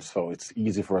up. And so it's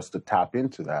easy for us to tap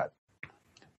into that.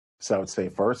 So I would say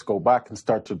first go back and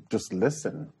start to just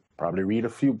listen, probably read a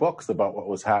few books about what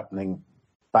was happening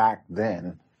back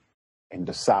then in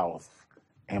the South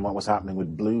and what was happening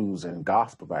with blues and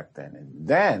gospel back then. And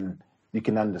then you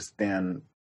can understand,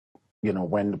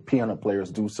 when the piano players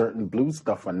do certain blues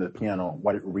stuff on the piano,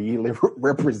 what it really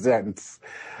represents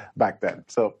back then.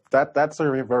 So that's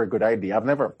a very good idea. I've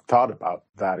never thought about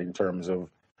that in terms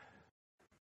of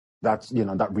that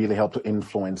really helped to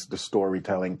influence the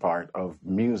storytelling part of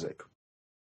music.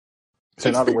 So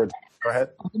in other words, go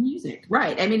ahead. The music,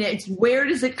 right. I mean, it's where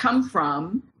does it come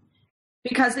from?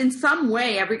 Because in some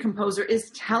way, every composer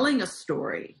is telling a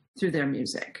story through their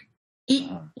music.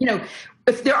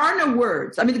 If there are no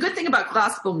words, I mean, the good thing about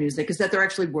classical music is that there are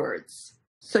actually words.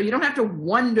 So you don't have to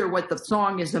wonder what the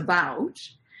song is about.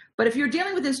 But if you're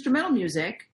dealing with instrumental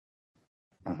music,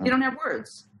 you don't have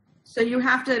words. So you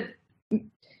have to,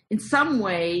 in some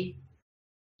way,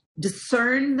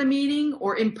 discern the meaning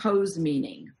or impose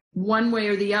meaning, one way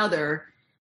or the other,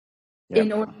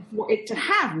 in order for it to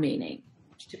have meaning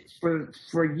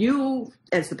for you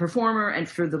as the performer and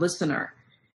for the listener.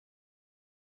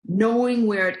 Knowing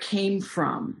where it came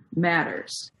from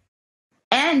matters.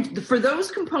 And for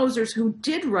those composers who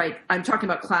did write, I'm talking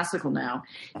about classical now,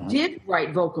 did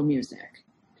write vocal music,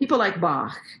 people like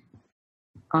Bach,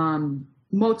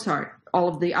 Mozart, all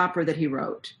of the opera that he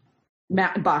wrote.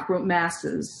 Bach wrote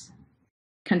masses,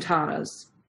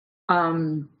 cantatas.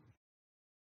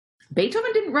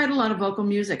 Beethoven didn't write a lot of vocal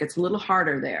music. It's a little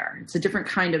harder there. It's a different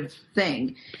kind of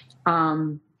thing.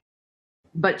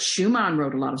 But Schumann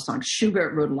wrote a lot of songs.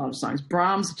 Schubert wrote a lot of songs.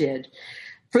 Brahms did.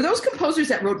 For those composers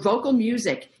that wrote vocal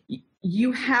music,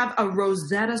 you have a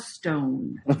Rosetta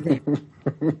Stone there.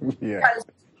 Because,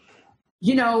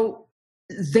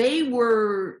 they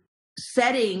were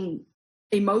setting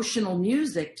emotional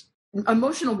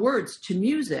words to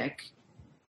music.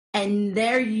 And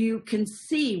there you can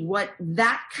see what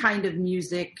that kind of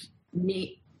music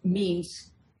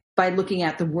means by looking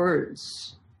at the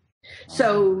words.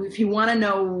 So if you want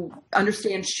to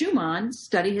understand Schumann,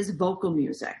 study his vocal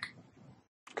music.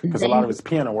 Because a lot of his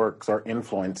piano works are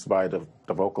influenced by the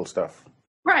vocal stuff.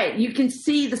 Right. You can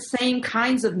see the same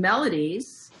kinds of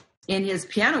melodies in his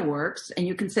piano works, and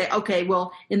you can say, okay,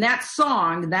 well, in that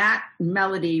song, that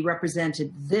melody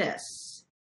represented this.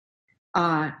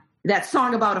 That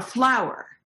song about a flower,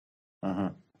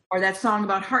 or that song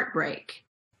about heartbreak,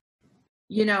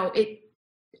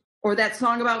 or that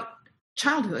song about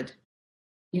childhood.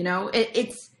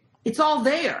 It's all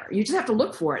there. You just have to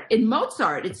look for it. In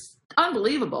Mozart, it's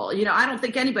unbelievable. I don't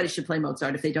think anybody should play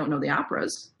Mozart if they don't know the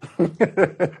operas.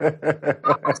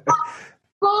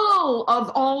 Full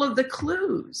of all of the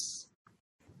clues.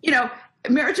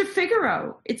 Marriage of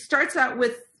Figaro, it starts out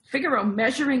with Figaro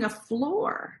measuring a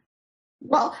floor.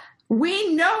 Well,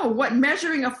 we know what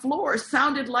measuring a floor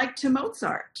sounded like to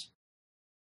Mozart.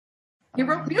 He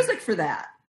wrote music for that.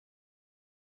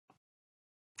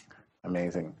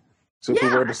 Amazing. So if we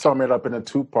were to sum it up in a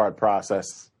two-part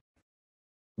process,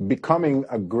 becoming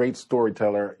a great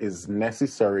storyteller is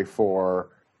necessary for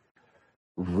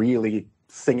really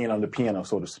singing on the piano,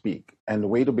 so to speak. And the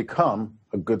way to become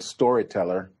a good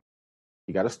storyteller,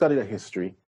 you got to study the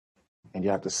history and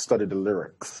you have to study the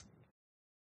lyrics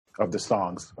of the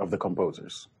songs of the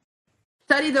composers.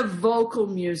 Study the vocal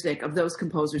music of those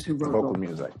composers who wrote vocal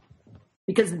music.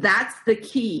 Because that's the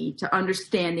key to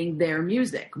understanding their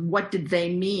music. What did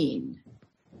they mean?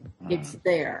 It's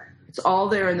there. It's all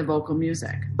there in the vocal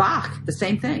music. Bach, the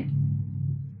same thing.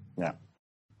 Yeah.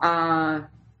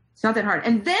 It's not that hard.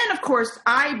 And then, of course,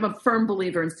 I'm a firm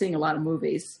believer in seeing a lot of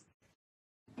movies.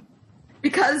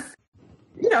 Because,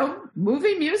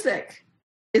 movie music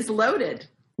is loaded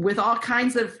with all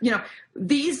kinds of,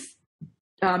 these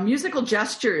musical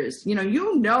gestures.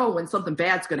 When something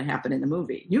bad's going to happen in the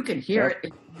movie. You can hear it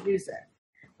in the music.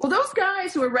 Well, those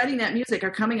guys who are writing that music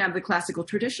are coming out of the classical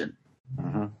tradition.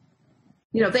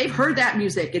 They've heard that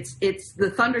music. It's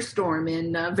the thunderstorm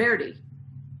in Verdi.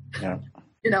 Yeah.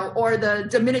 or the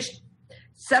diminished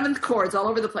seventh chords all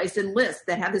over the place in Liszt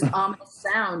that have this ominous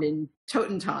sound in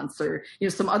Totentanz or,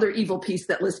 some other evil piece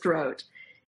that Liszt wrote.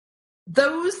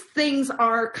 Those things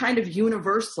are kind of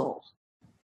universal.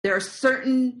 There are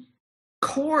certain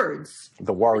chords.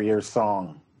 The warrior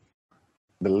song,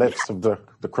 the lifts of the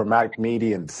chromatic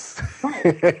medians. Right.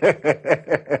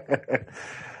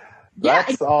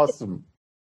 That's awesome.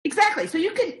 Exactly. So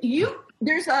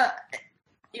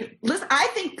I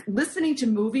think listening to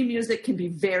movie music can be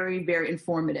very, very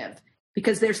informative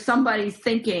because there's somebody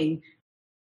thinking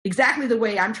exactly the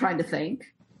way I'm trying to think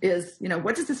is,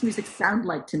 what does this music sound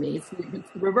like to me? It's the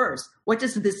reverse. What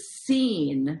does this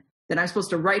scene that I'm supposed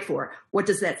to write for, what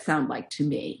does that sound like to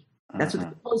me? That's what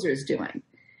the composer is doing.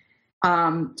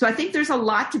 So I think there's a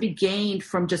lot to be gained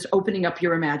from just opening up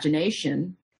your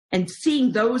imagination and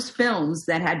seeing those films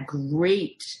that had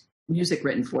great music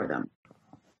written for them.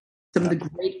 Some of the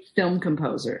great film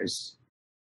composers.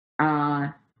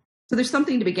 So there's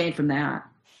something to be gained from that.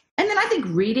 And then I think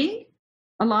reading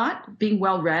a lot, being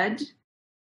well read,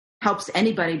 helps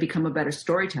anybody become a better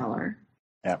storyteller.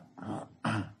 Yeah.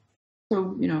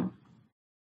 So,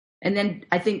 and then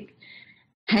I think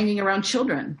hanging around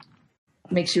children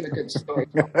makes you a good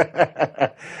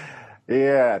storyteller.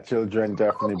 Yeah, children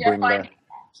definitely bring that.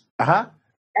 Uh-huh.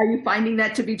 Are you finding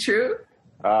that to be true?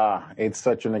 It's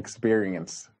such an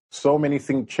experience. So many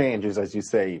things changes, as you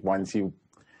say, once you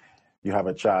have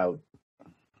a child.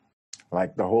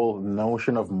 Like the whole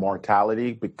notion of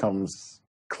mortality becomes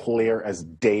clear as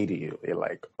day to you. You're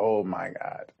like, oh my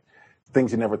God.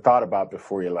 Things you never thought about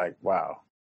before, you're like, wow.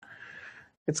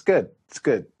 It's good. It's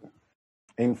good.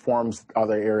 It informs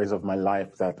other areas of my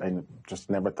life that I just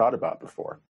never thought about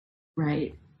before.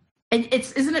 Right. And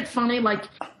isn't it funny? Like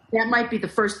that might be the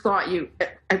first thought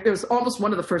it was almost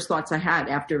one of the first thoughts I had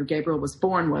after Gabriel was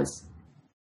born was,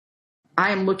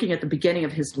 I am looking at the beginning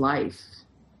of his life.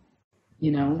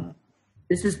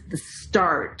 This is the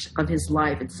start of his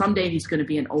life. And someday he's going to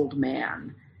be an old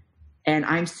man. And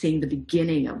I'm seeing the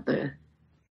beginning of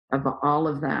all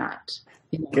of that.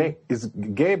 Is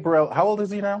Gabriel, how old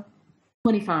is he now?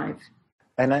 25.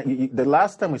 And the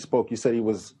last time we spoke, you said he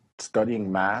was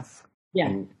studying math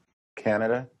in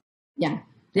Canada? Yeah.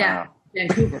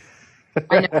 Vancouver.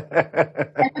 I know.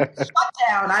 Shut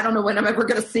down. I don't know when I'm ever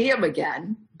going to see him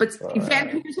again. But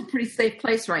Vancouver's a pretty safe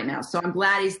place right now. So I'm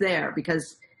glad he's there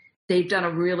because they've done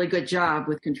a really good job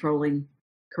with controlling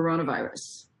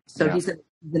coronavirus. So he's in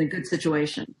a good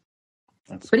situation.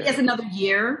 But he has another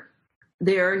year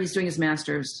there. He's doing his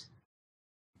master's.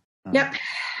 Yep.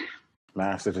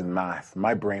 Master's in math.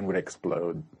 My brain would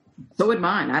explode. So would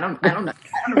mine. I don't know. I don't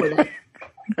know where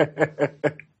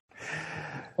that.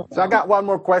 So I got one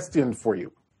more question for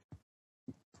you.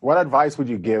 What advice would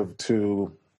you give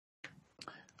to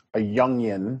a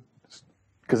youngin?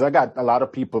 Because I got a lot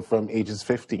of people from ages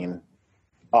 15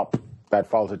 up that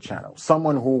follow the channel.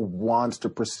 Someone who wants to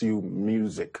pursue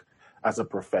music as a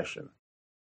profession.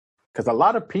 Because a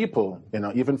lot of people,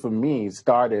 even for me,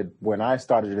 started when I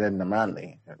started in Edna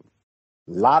Manley. A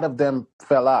lot of them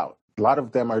fell out. A lot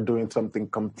of them are doing something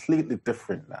completely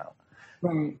different now.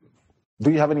 Right. Do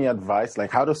you have any advice?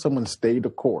 Like, how does someone stay the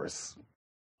course?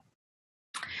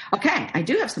 Okay, I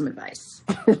do have some advice.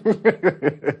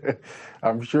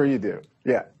 I'm sure you do.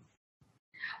 Yeah.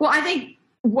 Well, I think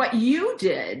what you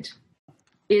did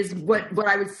is what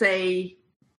I would say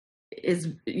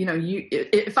is,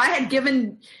 if I had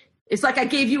given, it's like I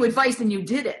gave you advice and you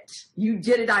did it. You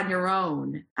did it on your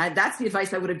own. That's the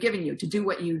advice I would have given you, to do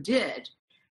what you did.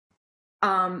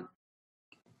 Find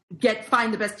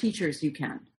the best teachers you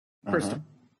can. First,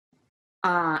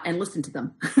 and listen to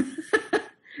them.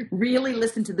 Really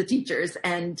listen to the teachers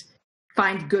and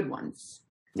find good ones.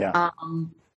 Yeah.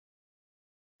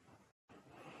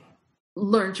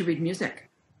 Learn to read music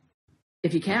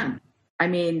if you can. I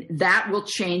mean, that will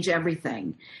change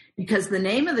everything because the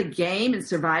name of the game in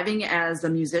surviving as a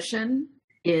musician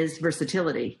is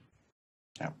versatility.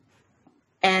 Yeah.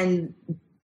 And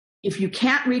if you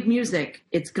can't read music,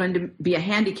 it's going to be a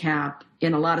handicap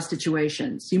in a lot of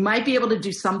situations. You might be able to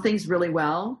do some things really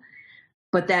well,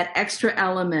 but that extra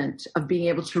element of being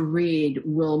able to read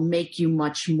will make you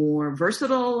much more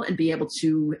versatile and be able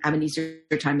to have an easier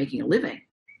time making a living.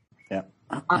 Yeah.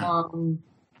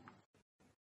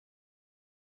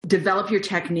 Develop your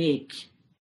technique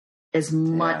as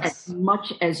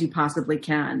much as you possibly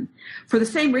can for the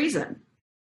same reason.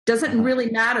 Doesn't really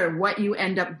matter what you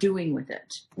end up doing with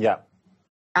it. Yeah.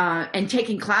 And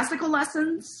taking classical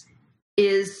lessons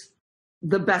is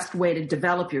the best way to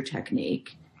develop your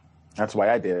technique. That's why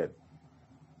I did it.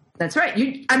 That's right.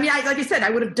 Like I said, I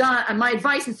would have done, my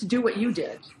advice is to do what you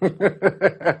did. Do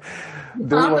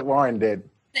what Warren did.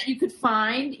 That you could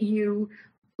find, you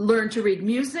learn to read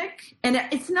music. And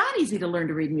it's not easy to learn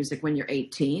to read music when you're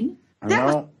 18.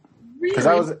 No, because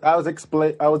I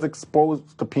was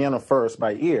exposed to piano first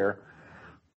by ear.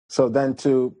 So then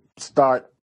to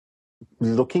start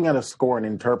looking at a score and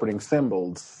interpreting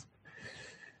symbols,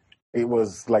 it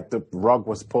was like the rug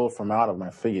was pulled from out of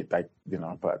my feet. But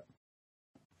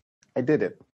I did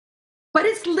it. But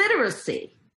it's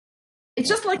literacy. It's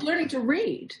just like learning to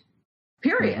read,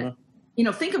 period.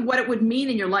 Mm-hmm. Think of what it would mean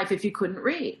in your life if you couldn't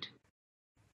read,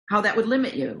 how that would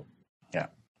limit you. Yeah.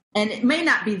 And it may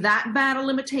not be that bad a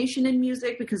limitation in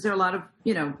music because there are a lot of,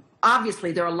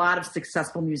 obviously there are a lot of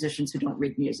successful musicians who don't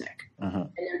read music. Mm-hmm. And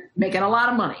they're making a lot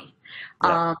of money.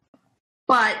 Yeah.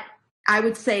 But I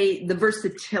would say the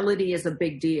versatility is a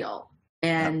big deal.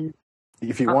 And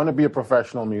if you want to be a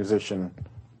professional musician,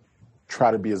 try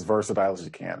to be as versatile as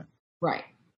you can. Right.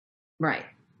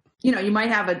 You might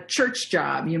have a church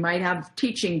job, you might have a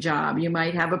teaching job, you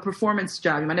might have a performance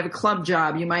job, you might have a club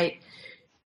job, you might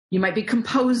be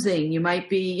composing, you might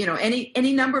be,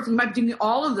 any number of, you might be doing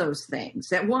all of those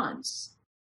things at once,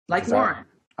 like Warren.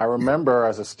 I remember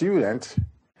as a student,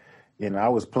 I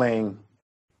was playing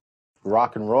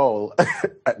rock and roll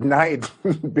at night,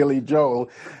 Billy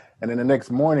Joel, and then the next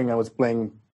morning I was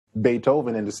playing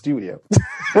Beethoven in the studio.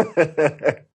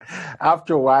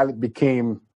 After a while, it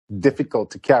became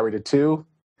difficult to carry the two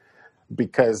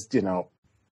because, the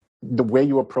way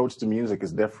you approach the music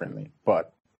is differently.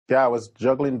 But yeah, I was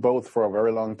juggling both for a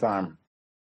very long time.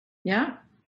 Yeah.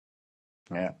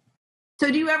 Yeah. So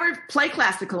do you ever play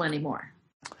classical anymore?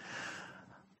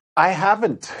 I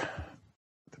haven't.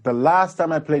 The last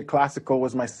time I played classical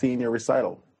was my senior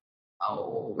recital.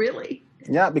 Oh, really?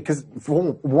 Yeah, because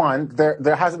for one,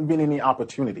 there hasn't been any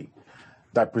opportunity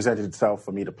that presented itself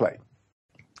for me to play.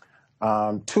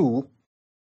 Two,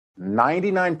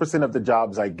 99% of the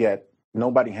jobs I get,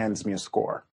 nobody hands me a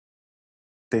score.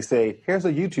 They say, here's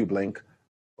a YouTube link,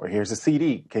 or here's a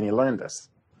CD. Can you learn this?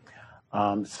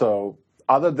 So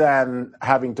other than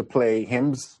having to play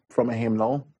hymns from a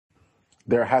hymnal,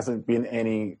 there hasn't been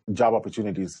any job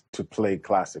opportunities to play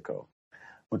classical.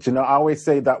 But, I always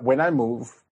say that when I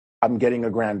move, I'm getting a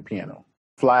grand piano.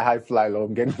 Fly high, fly low,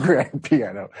 I'm getting a grand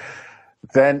piano.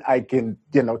 Then I can,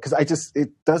 because it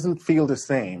doesn't feel the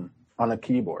same on a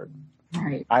keyboard.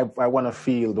 Right. I want to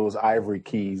feel those ivory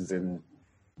keys and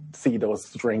see those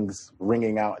strings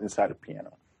ringing out inside a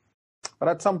piano. But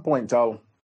at some point,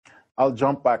 I'll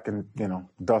jump back and,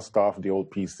 dust off the old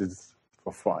pieces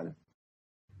for fun.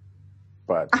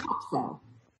 But I hope so.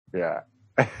 Yeah.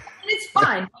 It's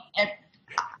fun.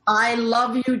 I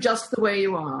love you just the way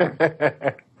you are.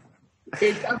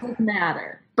 It doesn't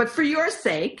matter. But for your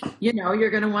sake, you're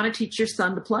going to want to teach your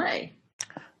son to play.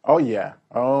 Oh, yeah.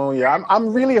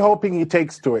 I'm really hoping he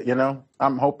takes to it,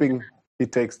 I'm hoping he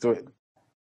takes to it.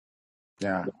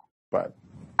 Yeah, but...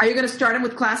 Are you going to start him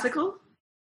with classical?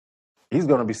 He's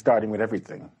going to be starting with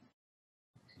everything.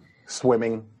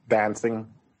 Swimming, dancing,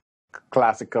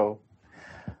 classical.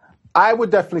 I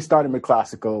would definitely start him with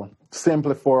classical,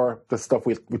 simply for the stuff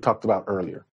we talked about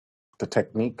earlier. The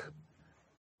technique,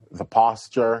 the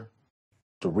posture,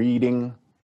 the reading,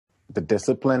 the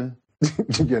discipline,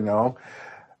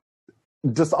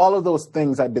 Just all of those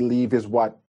things, I believe, is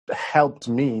what helped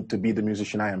me to be the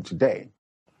musician I am today.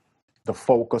 The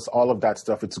focus, all of that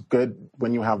stuff, it's good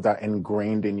when you have that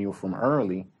ingrained in you from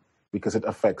early because it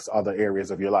affects other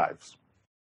areas of your lives.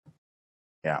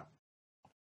 Yeah.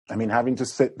 I mean, having to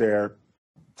sit there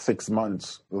 6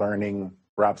 months learning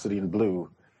Rhapsody in Blue,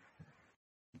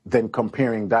 then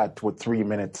comparing that to a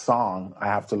 3-minute song I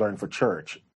have to learn for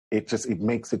church, it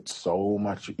makes it so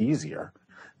much easier.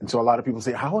 And so a lot of people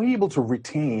say, how are you able to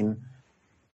retain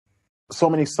so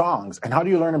many songs? And how do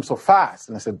you learn them so fast?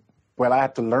 And I said, well, I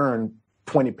had to learn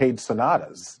 20-page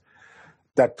sonatas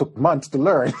that took months to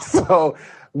learn. So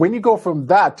when you go from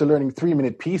that to learning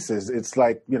 3-minute pieces, it's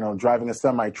like, driving a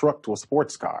semi-truck to a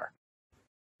sports car.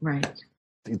 Right.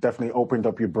 It definitely opened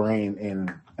up your brain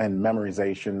and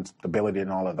memorization, stability,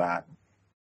 and all of that.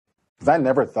 Because I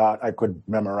never thought I could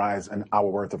memorize an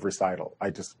hour worth of recital. I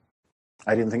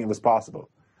didn't think it was possible.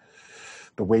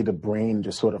 The way the brain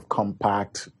just sort of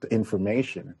compact the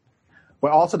information.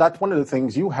 But also that's one of the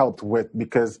things you helped with,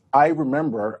 because I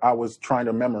remember I was trying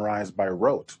to memorize by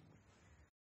rote.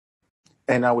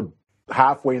 And I would,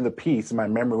 halfway in the piece, my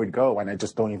memory would go and I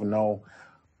just don't even know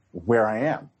where I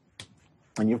am.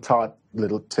 And you've taught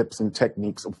little tips and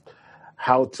techniques of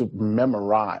how to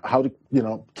memorize, how to,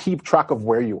 keep track of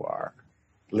where you are.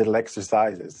 Little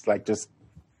exercises, like just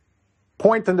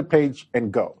point on the page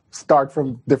and go. Start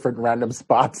from different random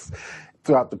spots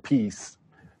throughout the piece,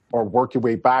 or work your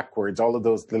way backwards. All of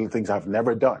those little things I've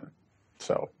never done.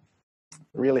 So it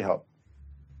really helped.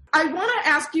 I want to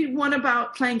ask you one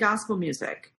about playing gospel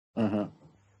music. Mm-hmm.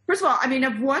 First of all, I mean,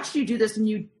 I've watched you do this, and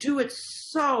you do it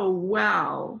so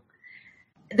well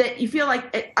that I feel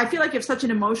like you have such an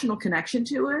emotional connection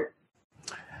to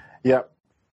it. Yeah.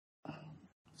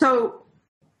 So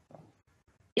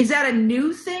is that a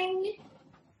new thing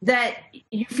that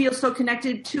you feel so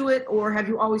connected to it, or have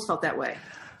you always felt that way?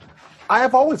 I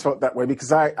have always felt that way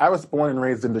because I was born and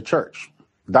raised in the church.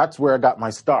 That's where I got my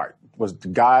start, was the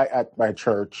guy at my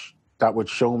church that would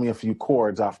show me a few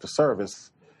chords after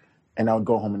service, and I would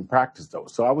go home and practice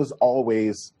those. So I was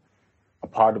always a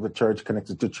part of the church,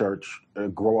 connected to church,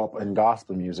 grow up in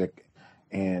gospel music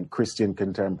and Christian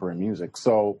contemporary music.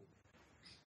 So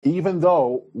even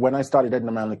though when I started at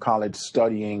Manley College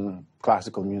studying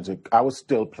classical music, I was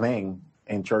still playing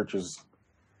in churches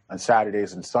on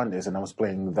Saturdays and Sundays, and I was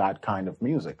playing that kind of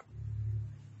music.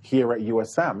 Here at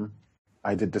USM,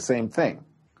 I did the same thing.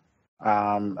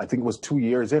 I think it was 2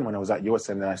 years in when I was at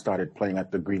USM that I started playing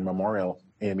at the Green Memorial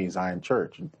AME Zion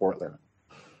Church in Portland,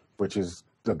 which is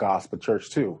the gospel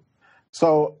church too.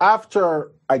 So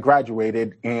after I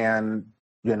graduated and,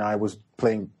 I was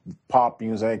playing pop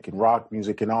music and rock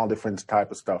music and all different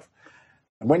type of stuff.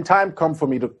 And when time come for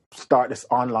me to start this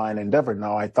online endeavor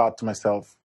now, I thought to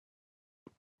myself,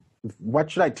 what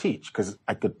should I teach? Because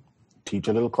I could teach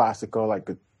a little classical, I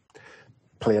could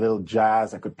play a little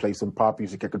jazz, I could play some pop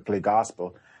music, I could play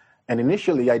gospel. And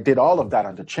initially I did all of that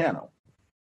on the channel.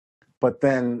 But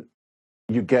then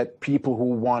you get people who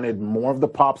wanted more of the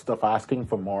pop stuff asking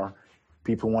for more.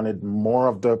 People wanted more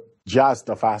of the jazz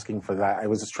stuff asking for that. I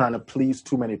was just trying to please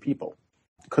too many people.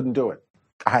 Couldn't do it.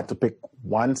 I had to pick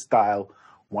one style,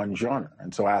 one genre.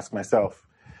 And so I asked myself,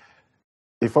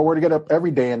 if I were to get up every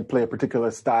day and play a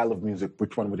particular style of music,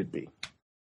 which one would it be?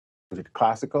 Was it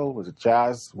classical? Was it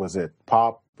jazz? Was it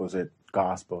pop? Was it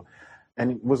gospel?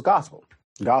 And it was gospel.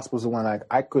 Gospel is the one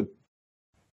I could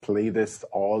play this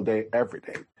all day, every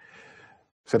day.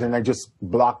 So then I just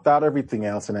blocked out everything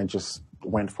else and I just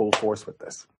went full force with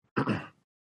this.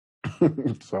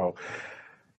 So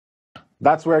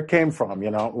that's where it came from,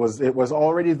 It was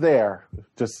already there.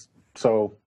 Just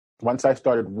so once I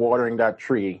started watering that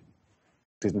tree, it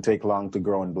didn't take long to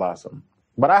grow and blossom.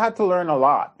 But I had to learn a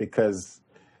lot because,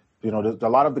 a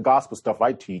lot of the gospel stuff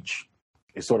I teach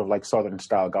is sort of like Southern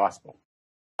style gospel.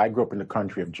 I grew up in the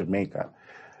country of Jamaica,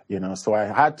 so I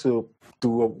had to do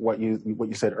what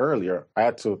you said earlier. I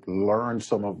had to learn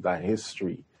some of the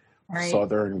history, right.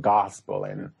 Southern gospel,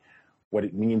 and what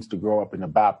it means to grow up in a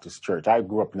Baptist church. I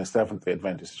grew up in a Seventh-day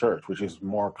Adventist church, which is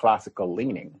more classical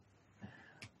leaning.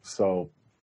 So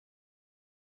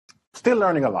still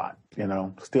learning a lot,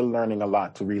 still learning a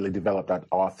lot to really develop that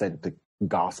authentic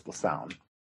gospel sound.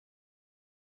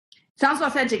 Sounds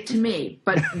authentic to me,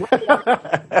 but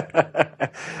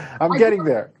I'm getting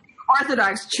there.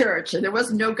 Orthodox church, and there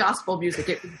was no gospel music.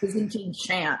 It was Byzantine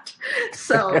chant.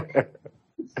 So,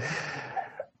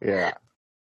 yeah.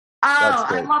 Oh,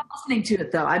 I love listening to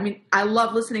it, though. I mean, I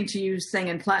love listening to you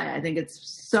sing and play. I think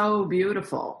it's so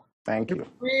beautiful. Thank you. It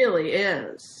really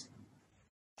is.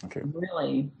 Okay.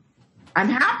 Really. I'm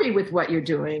happy with what you're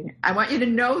doing. I want you to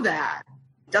know that.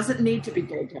 It doesn't need to be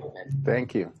Beethoven.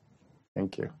 Thank you.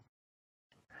 Thank you.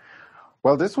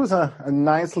 Well, this was a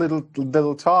nice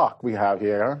little talk we have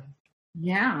here.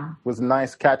 Yeah. It was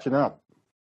nice catching up.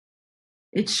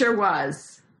 It sure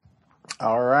was.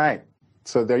 All right.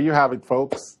 So there you have it,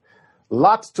 folks.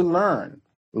 Lots to learn.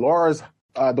 Laura's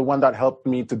the one that helped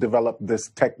me to develop this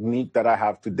technique that I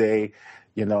have today,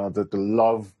 the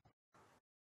love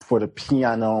for the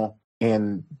piano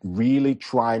and really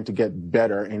trying to get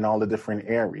better in all the different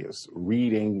areas.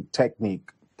 Reading,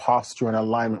 technique, posture, and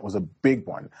alignment was a big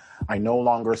one. I no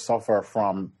longer suffer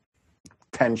from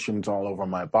tensions all over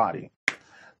my body.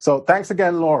 So thanks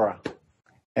again, Laura.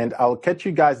 And I'll catch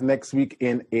you guys next week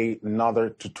in another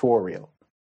tutorial.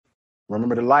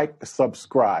 Remember to like,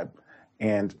 subscribe,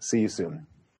 and see you soon.